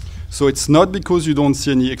soon. So it's not because you don't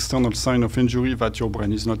see any external sign of injury that your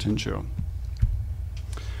brain is not injured.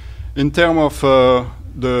 In terms of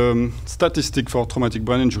the statistic for traumatic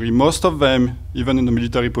brain injury, most of them, even in the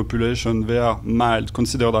military population, they are mild,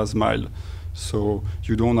 considered as mild. So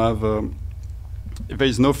you don't have, there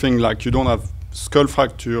is nothing like, you don't have skull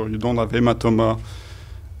fracture, you don't have hematoma,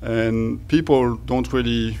 and people don't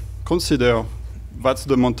really consider that's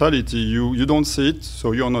the mentality. You don't see it,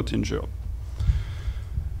 so you're not injured.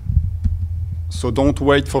 So don't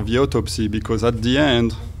wait for the autopsy, because at the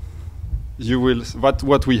end, you will,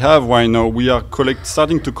 what we have right now, we are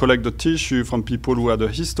starting to collect the tissue from people who had a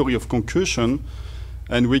history of concussion,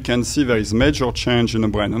 and we can see there is major change in the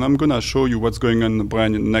brain. And I'm going to show you what's going on in the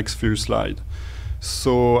brain in the next few slides.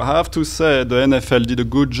 So I have to say the NFL did a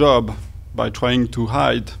good job by trying to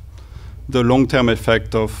hide the long-term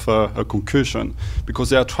effect of a concussion, because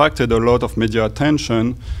they attracted a lot of media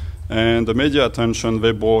attention, and the media attention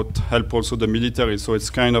they brought helped also the military. So it's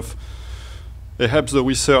kind of, it helps the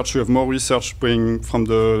research. You have more research bring from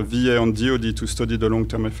the VA and DoD to study the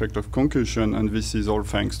long-term effect of concussion, and this is all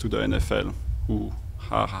thanks to the NFL, who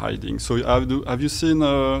are hiding. So have you seen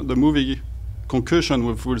the movie Concussion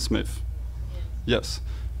with Will Smith? Yes.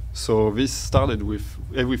 So this started with,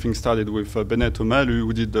 everything started with Bennett O'Malley,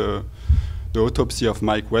 who did the autopsy of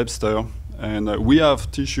Mike Webster. And we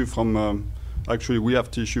have tissue from, actually we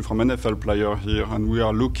have tissue from NFL player here, and we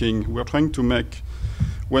are trying to make,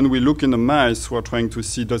 when we look in the mice, we're trying to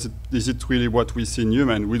see, is it really what we see in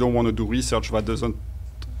human? We don't want to do research that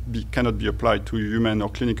cannot be applied to human or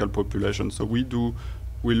clinical population. So we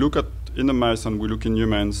look at in the mice and we look in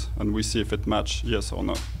humans, and we see if it matches, yes or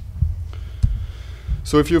no.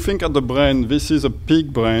 So if you think at the brain, this is a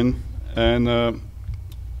pig brain, and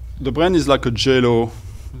the brain is like a jello,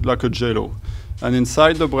 And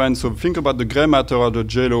inside the brain, so think about the gray matter as the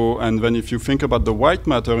jello, and then if you think about the white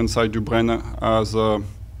matter inside your brain as a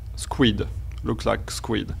squid, looks like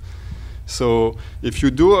squid. So if you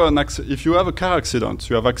do if you have a car accident,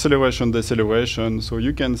 you have acceleration, deceleration, so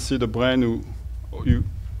you can see the brain.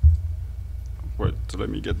 Wait, let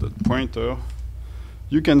me get the pointer.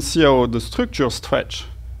 You can see how the structure stretch,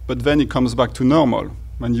 but then it comes back to normal.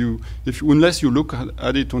 Unless you look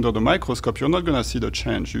at it under the microscope, you're not going to see the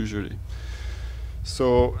change usually.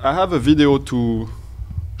 So I have a video to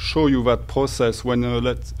show you that process. When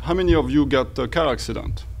how many of you got a car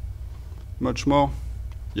accident? Much more?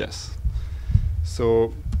 Yes.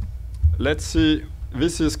 So let's see.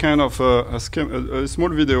 This is kind of a small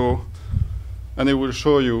video, and it will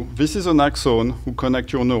show you. This is an axon who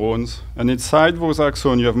connect your neurons, and inside those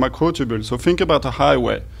axons you have microtubules. So think about a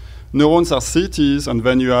highway. Neurons are cities, and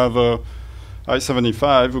then you have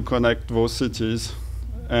I-75 who connect those cities.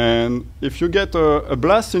 And if you get a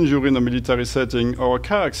blast injury in a military setting, or a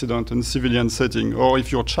car accident in a civilian setting, or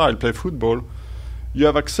if your child plays football, you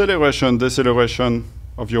have acceleration, deceleration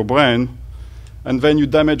of your brain, and then you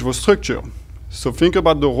damage the structure. So think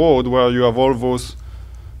about the road where you have all those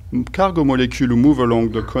cargo molecules who move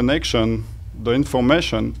along the connection, the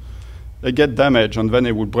information, they get damaged, and then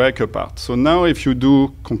it will break apart. So now if you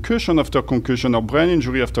do concussion after concussion or brain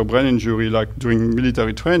injury after brain injury, like during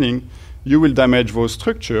military training, you will damage those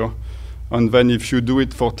structure. And then if you do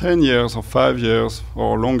it for 10 years or 5 years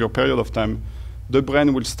or a longer period of time, the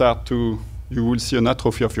brain will start to, you will see an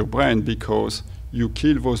atrophy of your brain because you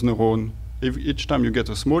kill those neurons. Each time you get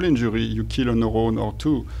a small injury, you kill a neuron or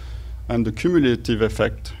two. And the cumulative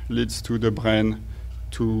effect leads to the brain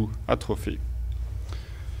to atrophy.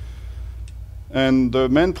 And the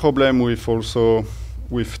main problem with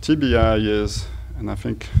TBI is, and I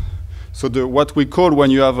think, so what we call when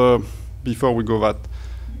you have a, before we go that,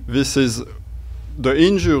 this is the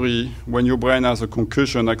injury when your brain has a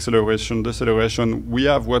concussion, acceleration, deceleration. We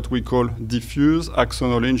have what we call diffuse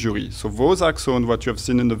axonal injury. So those axons, what you have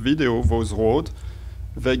seen in the video, those rods,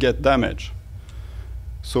 they get damaged.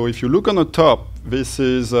 So if you look on the top, this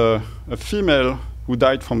is a female who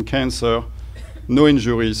died from cancer, no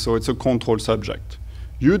injuries, so it's a control subject.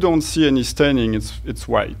 You don't see any staining, it's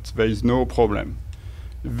white, there is no problem.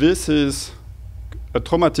 This is a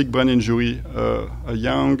traumatic brain injury, a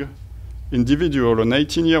young individual, an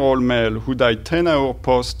 18-year-old male who died 10 hours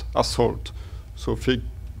post-assault, so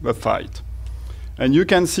a fight. And you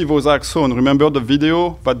can see those axons. Remember the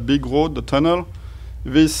video, that big road, the tunnel?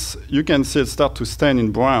 This, you can see it start to stain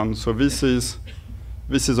in brown. So this is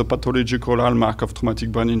a pathological hallmark of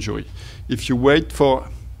traumatic brain injury. If you wait for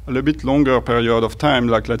a little bit longer period of time,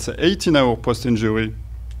 like let's say 18 hours post-injury,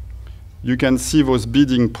 you can see those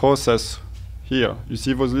beading process here. You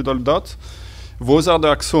see those little dots? Those are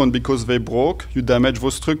the axons because they broke, you damage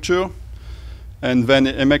those structure, and then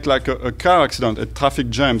it make like a car accident, a traffic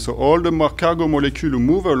jam. So all the more cargo molecules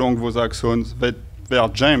move along those axons, they are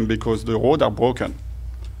jammed because the roads are broken.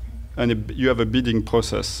 And you have a beading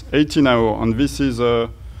process, 18 hours, and this is a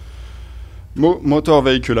motor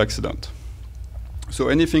vehicle accident. So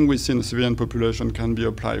anything we see in the civilian population can be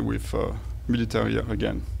applied with military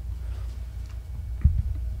again.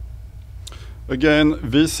 Again,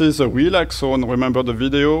 this is a real axon. Remember the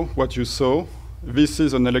video, what you saw? This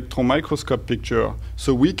is an electron microscope picture.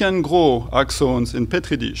 So we can grow axons in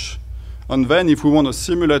Petri dish. And then if we want to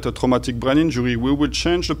simulate a traumatic brain injury, we will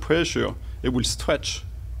change the pressure. It will stretch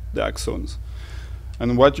the axons.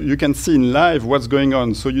 And what you can see in live what's going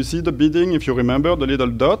on. So you see the beading, if you remember, the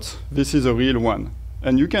little dot, this is a real one.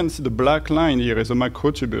 And you can see the black line here is a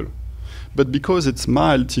microtubule. But because it's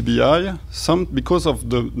mild TBI, because of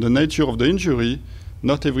the nature of the injury,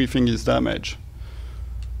 not everything is damaged.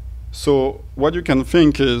 So what you can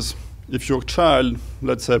think is, if your child,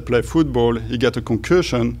 let's say, play football, he get a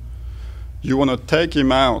concussion, you want to take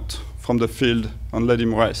him out from the field and let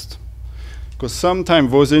him rest. Because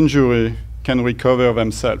sometimes those injuries can recover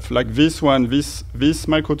themselves. Like this one, this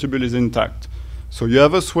microtubule is intact. So you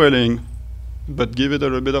have a swelling, but give it a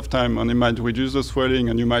little bit of time and it might reduce the swelling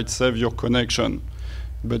and you might save your connection.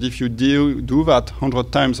 But if you do that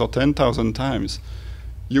 100 times or 10,000 times,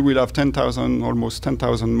 you will have 10,000, almost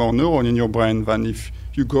 10,000 more neurons in your brain than if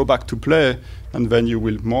you go back to play, and then you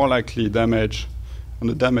will more likely damage, and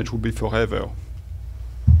the damage will be forever.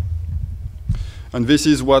 And this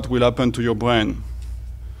is what will happen to your brain.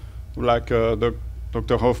 Like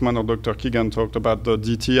Dr. Hoffman or Dr. Keegan talked about the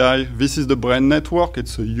DTI. This is the brain network.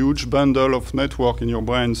 It's a huge bundle of network in your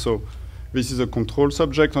brain. So this is a control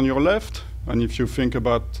subject on your left. And if you think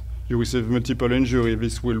about you receive multiple injury,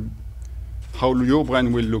 this will how your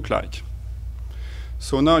brain will look like.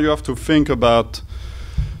 So now you have to think about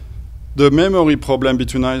the memory problem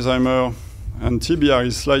between Alzheimer and TBI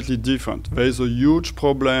is slightly different. There is a huge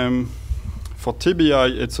problem. For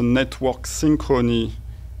TBI, it's a network synchrony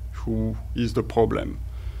who is the problem.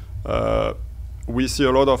 We see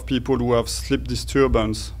a lot of people who have sleep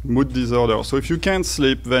disturbance, mood disorder. So if you can't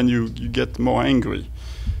sleep, then you get more angry.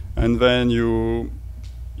 And then you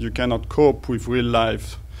you cannot cope with real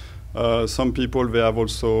life. Some people, they have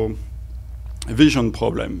also a vision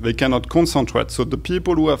problem. They cannot concentrate. So the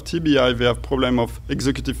people who have TBI, they have problem of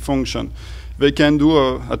executive function. They can do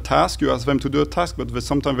a task, you ask them to do a task, but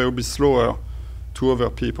sometimes they will be slower to other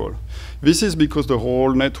people. This is because the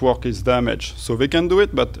whole network is damaged. So they can do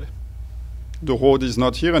it, but the road is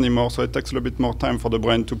not here anymore, so it takes a little bit more time for the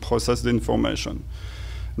brain to process the information.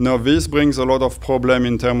 Now, this brings a lot of problem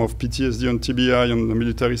in terms of PTSD and TBI in the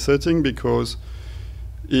military setting, because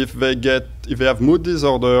if they have mood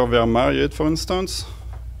disorder, they are married, for instance,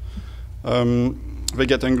 they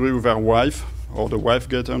get angry with their wife, or the wife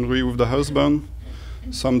gets angry with the husband.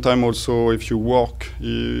 Sometimes also, if you work,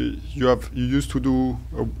 you used to do,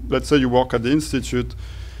 let's say you work at the institute,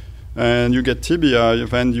 and you get TBI,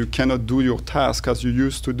 then you cannot do your task as you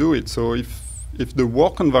used to do it. So if the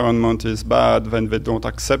work environment is bad, then they don't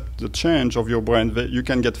accept the change of your brain, you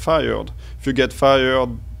can get fired. If you get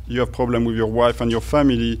fired, you have problem with your wife and your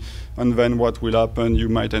family, and then what will happen? You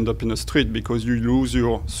might end up in the street because you lose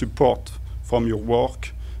your support from your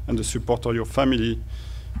work and the support of your family,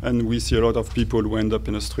 and we see a lot of people who end up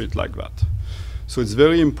in the street like that. So it's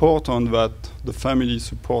very important that the family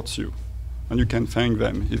supports you, and you can thank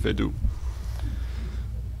them if they do.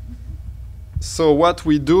 So what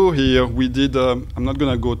we do here, we did, I'm not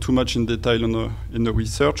going to go too much in detail in the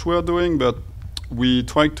research we're doing, but we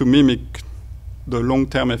tried to mimic the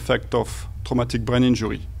long-term effect of traumatic brain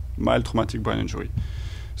injury, mild traumatic brain injury.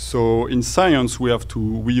 So in science, we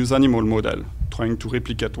use animal model, trying to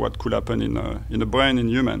replicate what could happen in a brain in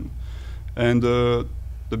human. And the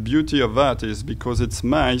beauty of that is because it's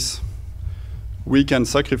mice, we can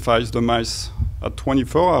sacrifice the mice at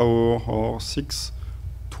 24 hours or 6,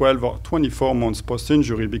 12 or 24 months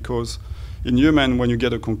post-injury, because in human, when you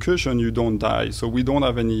get a concussion, you don't die. So we don't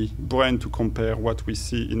have any brain to compare what we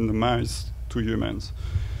see in the mice to humans.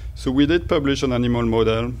 So we did publish an animal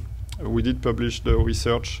model. We did publish the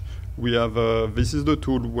research. We have, this is the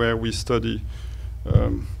tool where we study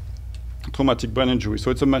traumatic brain injury. So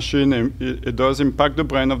it's a machine, it does impact the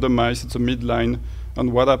brain of the mice, it's a midline,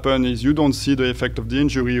 and what happens is you don't see the effect of the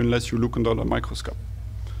injury unless you look under the microscope.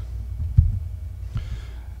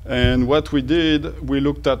 And what we did, we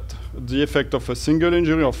looked at the effect of a single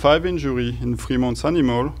injury or 5 injury in 3 months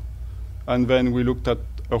animal, and then we looked at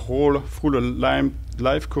a whole full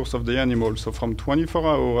life course of the animal, so from 24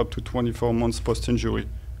 hours up to 24 months post-injury.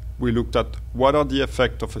 We looked at what are the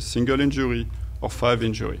effects of a single injury or 5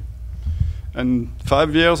 injury. And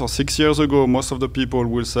 5 years or 6 years ago, most of the people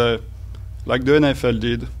will say, like the NFL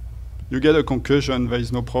did, you get a concussion, there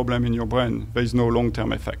is no problem in your brain, there is no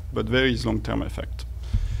long-term effect, but there is long-term effect.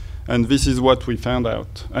 And this is what we found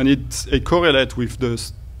out. And it correlates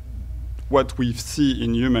with what we see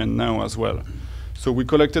in human now as well. So we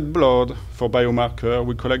collected blood for biomarker,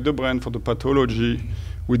 we collect the brain for the pathology,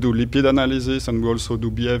 we do lipid analysis, and we also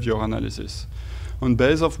do behavior analysis. On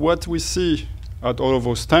base of what we see at all of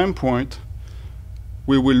those time points,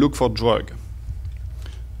 we will look for drug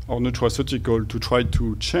or nutraceutical to try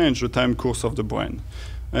to change the time course of the brain.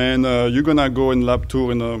 And you're going to go in lab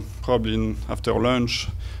tour probably after lunch,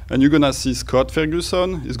 and you're going to see Scott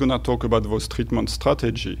Ferguson. He's going to talk about those treatment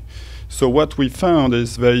strategy. So what we found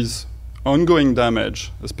is there is ongoing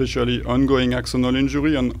damage, especially ongoing axonal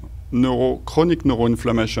injury and chronic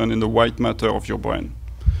neuroinflammation in the white matter of your brain.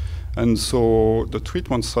 And so the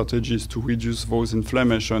treatment strategy is to reduce those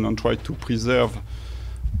inflammation and try to preserve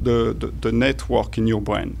the network in your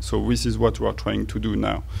brain. So this is what we are trying to do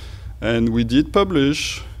now. And we did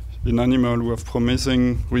publish in animal who have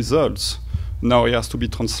promising results. Now it has to be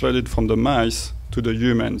translated from the mice to the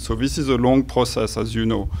human. So this is a long process, as you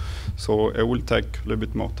know. So it will take a little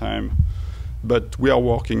bit more time. But we are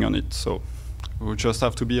working on it. So we just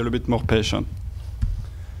have to be a little bit more patient.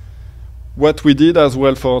 What we did as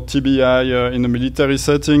well for TBI in the military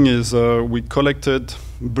setting is we collected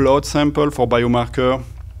blood sample for biomarker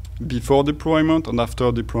before deployment and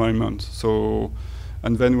after deployment. So,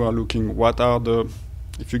 and then we are looking what are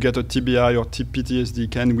if you get a TBI or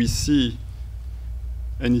PTSD, can we see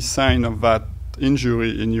any sign of that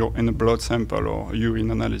injury in a blood sample or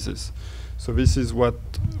urine analysis? So this is what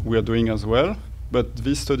we are doing as well. But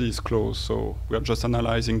this study is closed, so we are just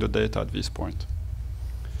analyzing the data at this point.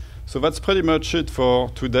 So that's pretty much it for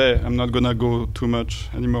today. I'm not going to go too much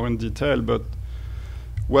anymore in detail, but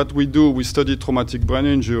what we do, we study traumatic brain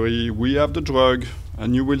injury. We have the drug,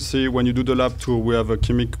 and you will see when you do the lab tour, we have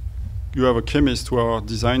you have a chemist who are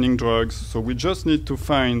designing drugs. So we just need to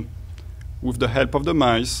find, with the help of the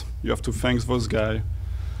mice, you have to thank those guys,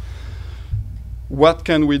 what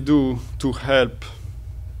can we do to help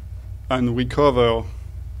and recover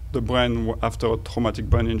the brain after a traumatic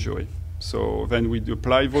brain injury. So then we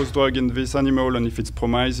apply those drugs in this animal, and if it's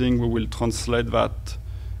promising, we will translate that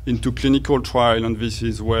into clinical trial, and this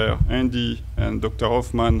is where Andy and Dr.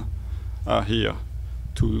 Hoffman are here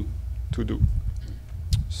to do.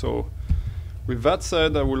 So with that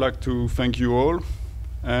said, I would like to thank you all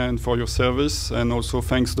and for your service, and also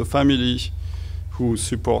thanks the family who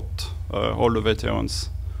support all the veterans.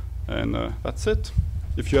 And that's it.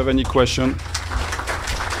 If you have any question.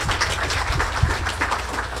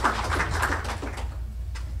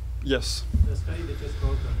 Yes. The study that just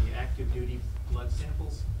spoke on the active duty blood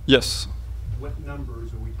samples, Yes. what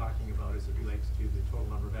numbers are we talking about as it relates to the total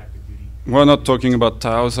number of active duty? We're not talking about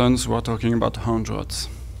thousands, we're talking about hundreds.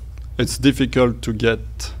 It's difficult to get.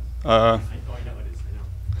 I know it is, I know.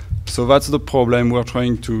 So that's the problem we're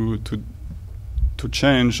trying to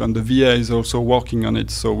change, and the VA is also working on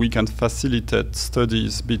it, so we can facilitate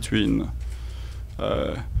studies between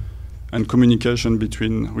and communication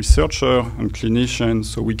between researcher and clinician,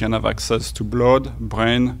 so we can have access to blood,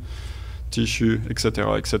 brain, tissue,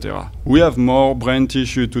 etc., etc. We have more brain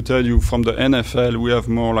tissue, to tell you, from the NFL. We have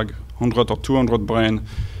more like 100 or 200 brain.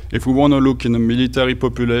 If we want to look in the military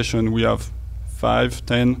population, we have 5,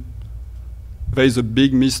 10. There is a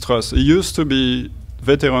big mistrust. It used to be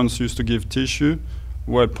veterans used to give tissue,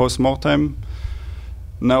 well, post-mortem.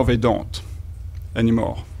 Now they don't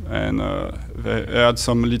anymore. And they had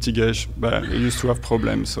some litigation, but they used to have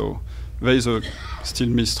problems. So there is still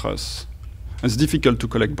mistrust. And it's difficult to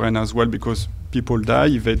collect brain as well, because people die.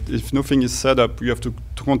 If nothing is set up, you have to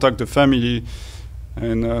contact the family.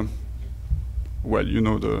 And, well, you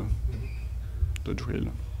know the drill.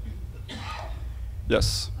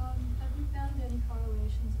 Yes? Have you found any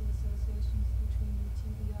correlations or associations between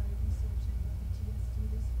TBI research and PTSD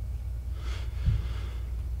research?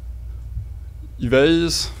 There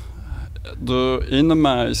is, in the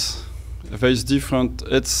mice, there is different,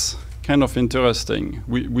 it's kind of interesting.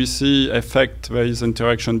 We see effect, there is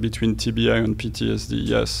interaction between TBI and PTSD,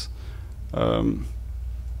 yes.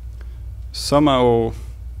 Somehow,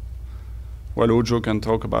 well, Ojo can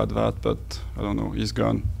talk about that, but I don't know, he's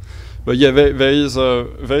gone. But yeah, there is how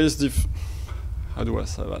do I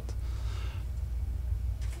say that?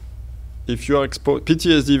 If you are exposed,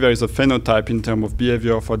 PTSD, there is a phenotype in terms of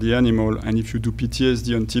behavior for the animal, and if you do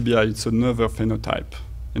PTSD on TBI, it's another phenotype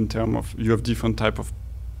in terms of, you have different type of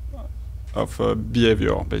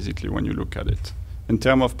behavior, basically, when you look at it. In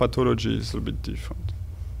terms of pathology, it's a bit different.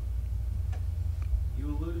 You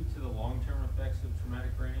alluded to the long-term effects of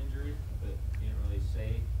traumatic brain injury, but you didn't really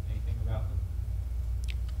say anything about them.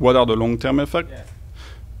 What are the long-term effects? Yeah.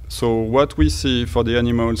 So what we see for the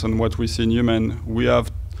animals and what we see in humans, we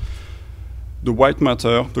have the white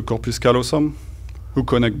matter, the corpus callosum, who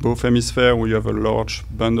connect both hemispheres, where you have a large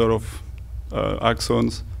bundle of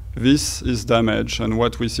axons. This is damaged, and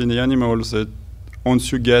what we see in the animals is that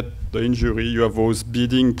once you get the injury, you have those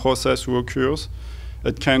bleeding process who occurs.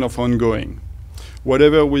 It's kind of ongoing.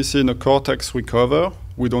 Whatever we see in the cortex recover,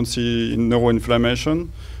 we don't see in neuroinflammation,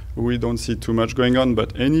 we don't see too much going on,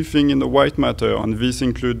 but anything in the white matter, and this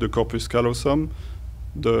includes the corpus callosum,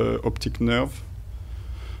 the optic nerve,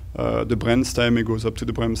 the brainstem, it goes up to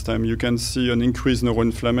the brainstem. You can see an increased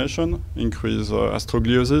neuroinflammation, increased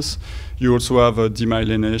astrogliosis. You also have a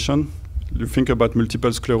demyelination. You think about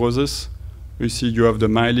multiple sclerosis. You see you have the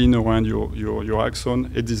myelin around your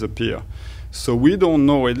axon, it disappears. So we don't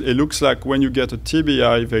know. It looks like when you get a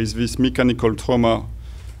TBI, there is this mechanical trauma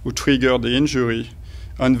who trigger the injury,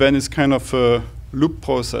 and then it's kind of a loop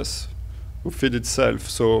process who feed itself.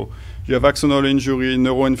 So you have axonal injury,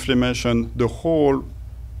 neuroinflammation,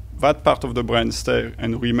 that part of the brain stay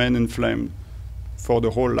and remain inflamed for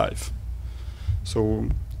the whole life. So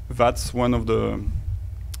that's one of the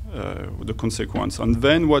consequences. And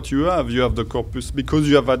then what you have the corpus, because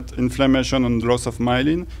you have that inflammation and loss of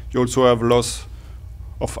myelin, you also have loss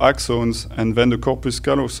of axons, and then the corpus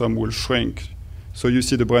callosum will shrink. So you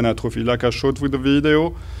see the brain atrophy. Like I showed with the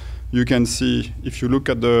video, you can see, if you look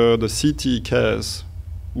at the CT case,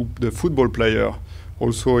 the football player,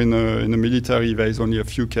 also in the military, there is only a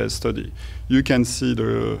few case study. You can see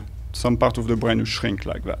some part of the brain will shrink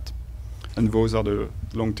like that. And those are the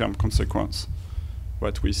long-term consequences,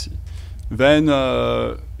 what we see. Then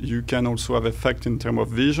you can also have effect in terms of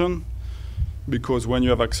vision, because when you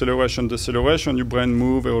have acceleration, deceleration, your brain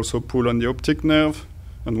move, and also pull on the optic nerve,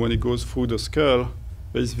 and when it goes through the skull,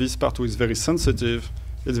 there is this part which is very sensitive,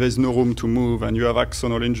 there is no room to move, and you have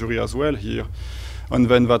axonal injury as well here. And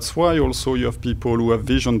then that's why also you have people who have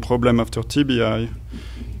vision problem after TBI,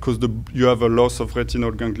 because you have a loss of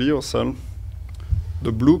retinal ganglion cell.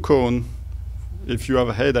 The blue cone, if you have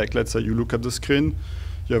a headache, let's say you look at the screen,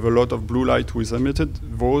 you have a lot of blue light with emitted.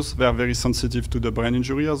 Those, they are very sensitive to the brain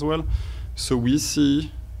injury as well. So we see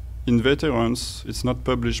in veterans, it's not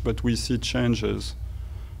published, but we see changes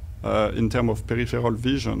in terms of peripheral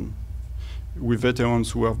vision with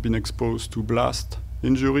veterans who have been exposed to blast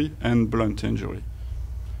injury and blunt injury.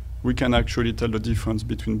 We can actually tell the difference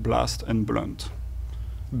between blast and blunt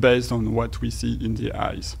based on what we see in the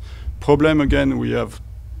eyes. Problem again, we have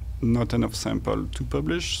not enough sample to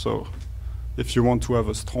publish, so if you want to have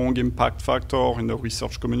a strong impact factor in the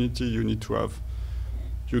research community, you need to have,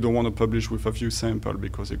 you don't want to publish with a few samples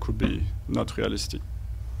because it could be not realistic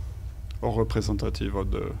or representative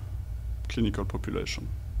of the clinical population.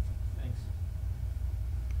 Thanks.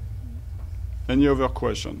 Any other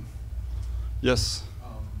question? Yes?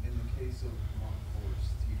 In the case of blunt force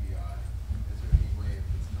TBI, is there any way, if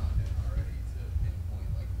it's not known already, to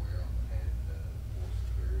pinpoint like where on the head the force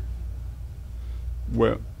occurred?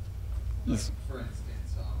 Where? Like, for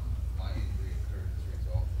instance, my injury occurred as a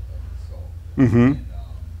result of an assault. Mm-hmm. And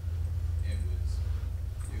it was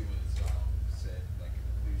said, like in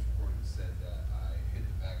the police report, it said that I hit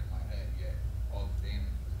the back of my head, yet all the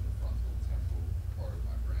damage was in the frontal temporal part of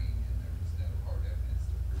my brain, and there was no hard evidence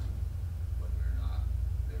to prove whether or not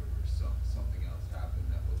there was something else happened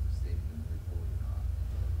that wasn't stated in the report or not.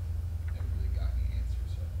 Never really got any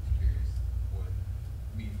answers, so I was curious. What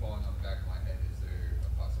me falling on the back of my head, is there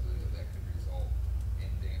a possibility that could result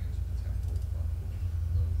in damage to the temporal frontal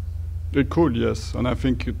lobes? It could, yes. And I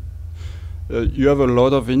think you have a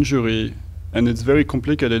lot of injury, and it's very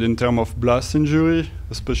complicated in terms of blast injury,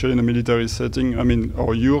 especially in a military setting, I mean,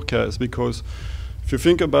 or your case, because if you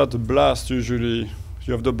think about the blast, usually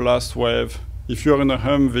you have the blast wave. If you're in a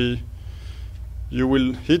Humvee, you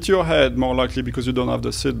will hit your head more likely because you don't have the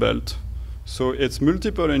seatbelt. So it's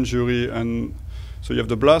multiple injury, and so you have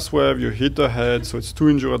the blast wave, you hit the head, so it's two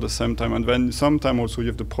injuries at the same time, and then sometimes also you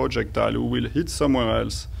have the projectile who will hit somewhere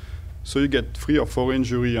else. So you get 3 or 4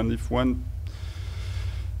 injury, and if one,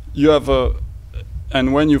 you have a,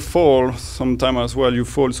 and when you fall, sometime as well you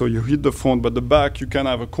fall, so you hit the front, but the back, you can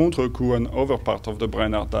have a contre-coup and other part of the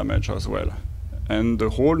brain are damaged as well. And the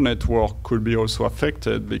whole network could be also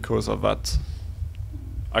affected because of that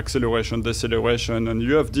acceleration, deceleration, and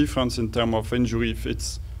you have difference in terms of injury. If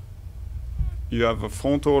it's, you have a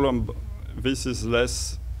frontal, this is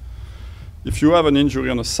less, if you have an injury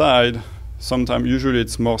on the side, sometimes, usually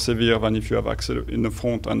it's more severe than if you have in the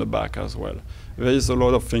front and the back as well. There is a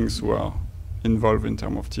lot of things who are involved in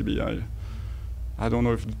terms of TBI. I don't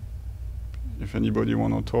know if anybody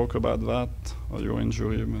want to talk about that or your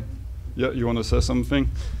injury. Yeah, you want to say something?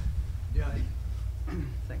 Yeah.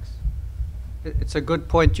 Thanks. It's a good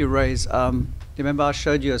point you raise. Remember I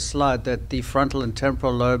showed you a slide that the frontal and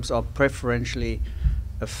temporal lobes are preferentially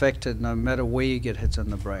affected no matter where you get hit in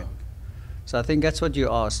the brain. So I think that's what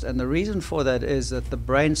you asked. And the reason for that is that the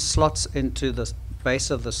brain slots into the base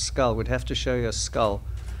of the skull. We'd have to show you a skull.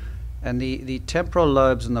 And the temporal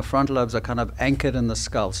lobes and the frontal lobes are kind of anchored in the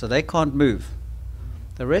skull, so they can't move.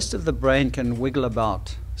 The rest of the brain can wiggle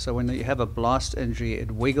about. So when you have a blast injury,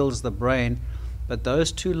 it wiggles the brain, but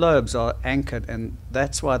those 2 lobes are anchored, and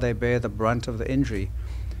that's why they bear the brunt of the injury.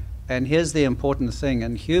 And here's the important thing.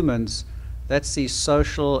 In humans, that's the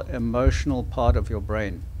social, emotional part of your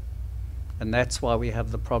brain. And that's why we have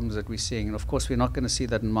the problems that we're seeing. And of course, we're not going to see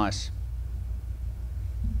that in mice.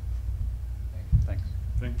 Thanks.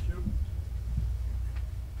 Thank you.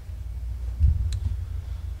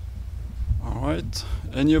 All right.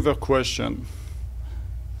 Any other question?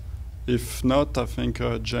 If not, I think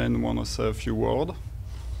Jane want to say a few words.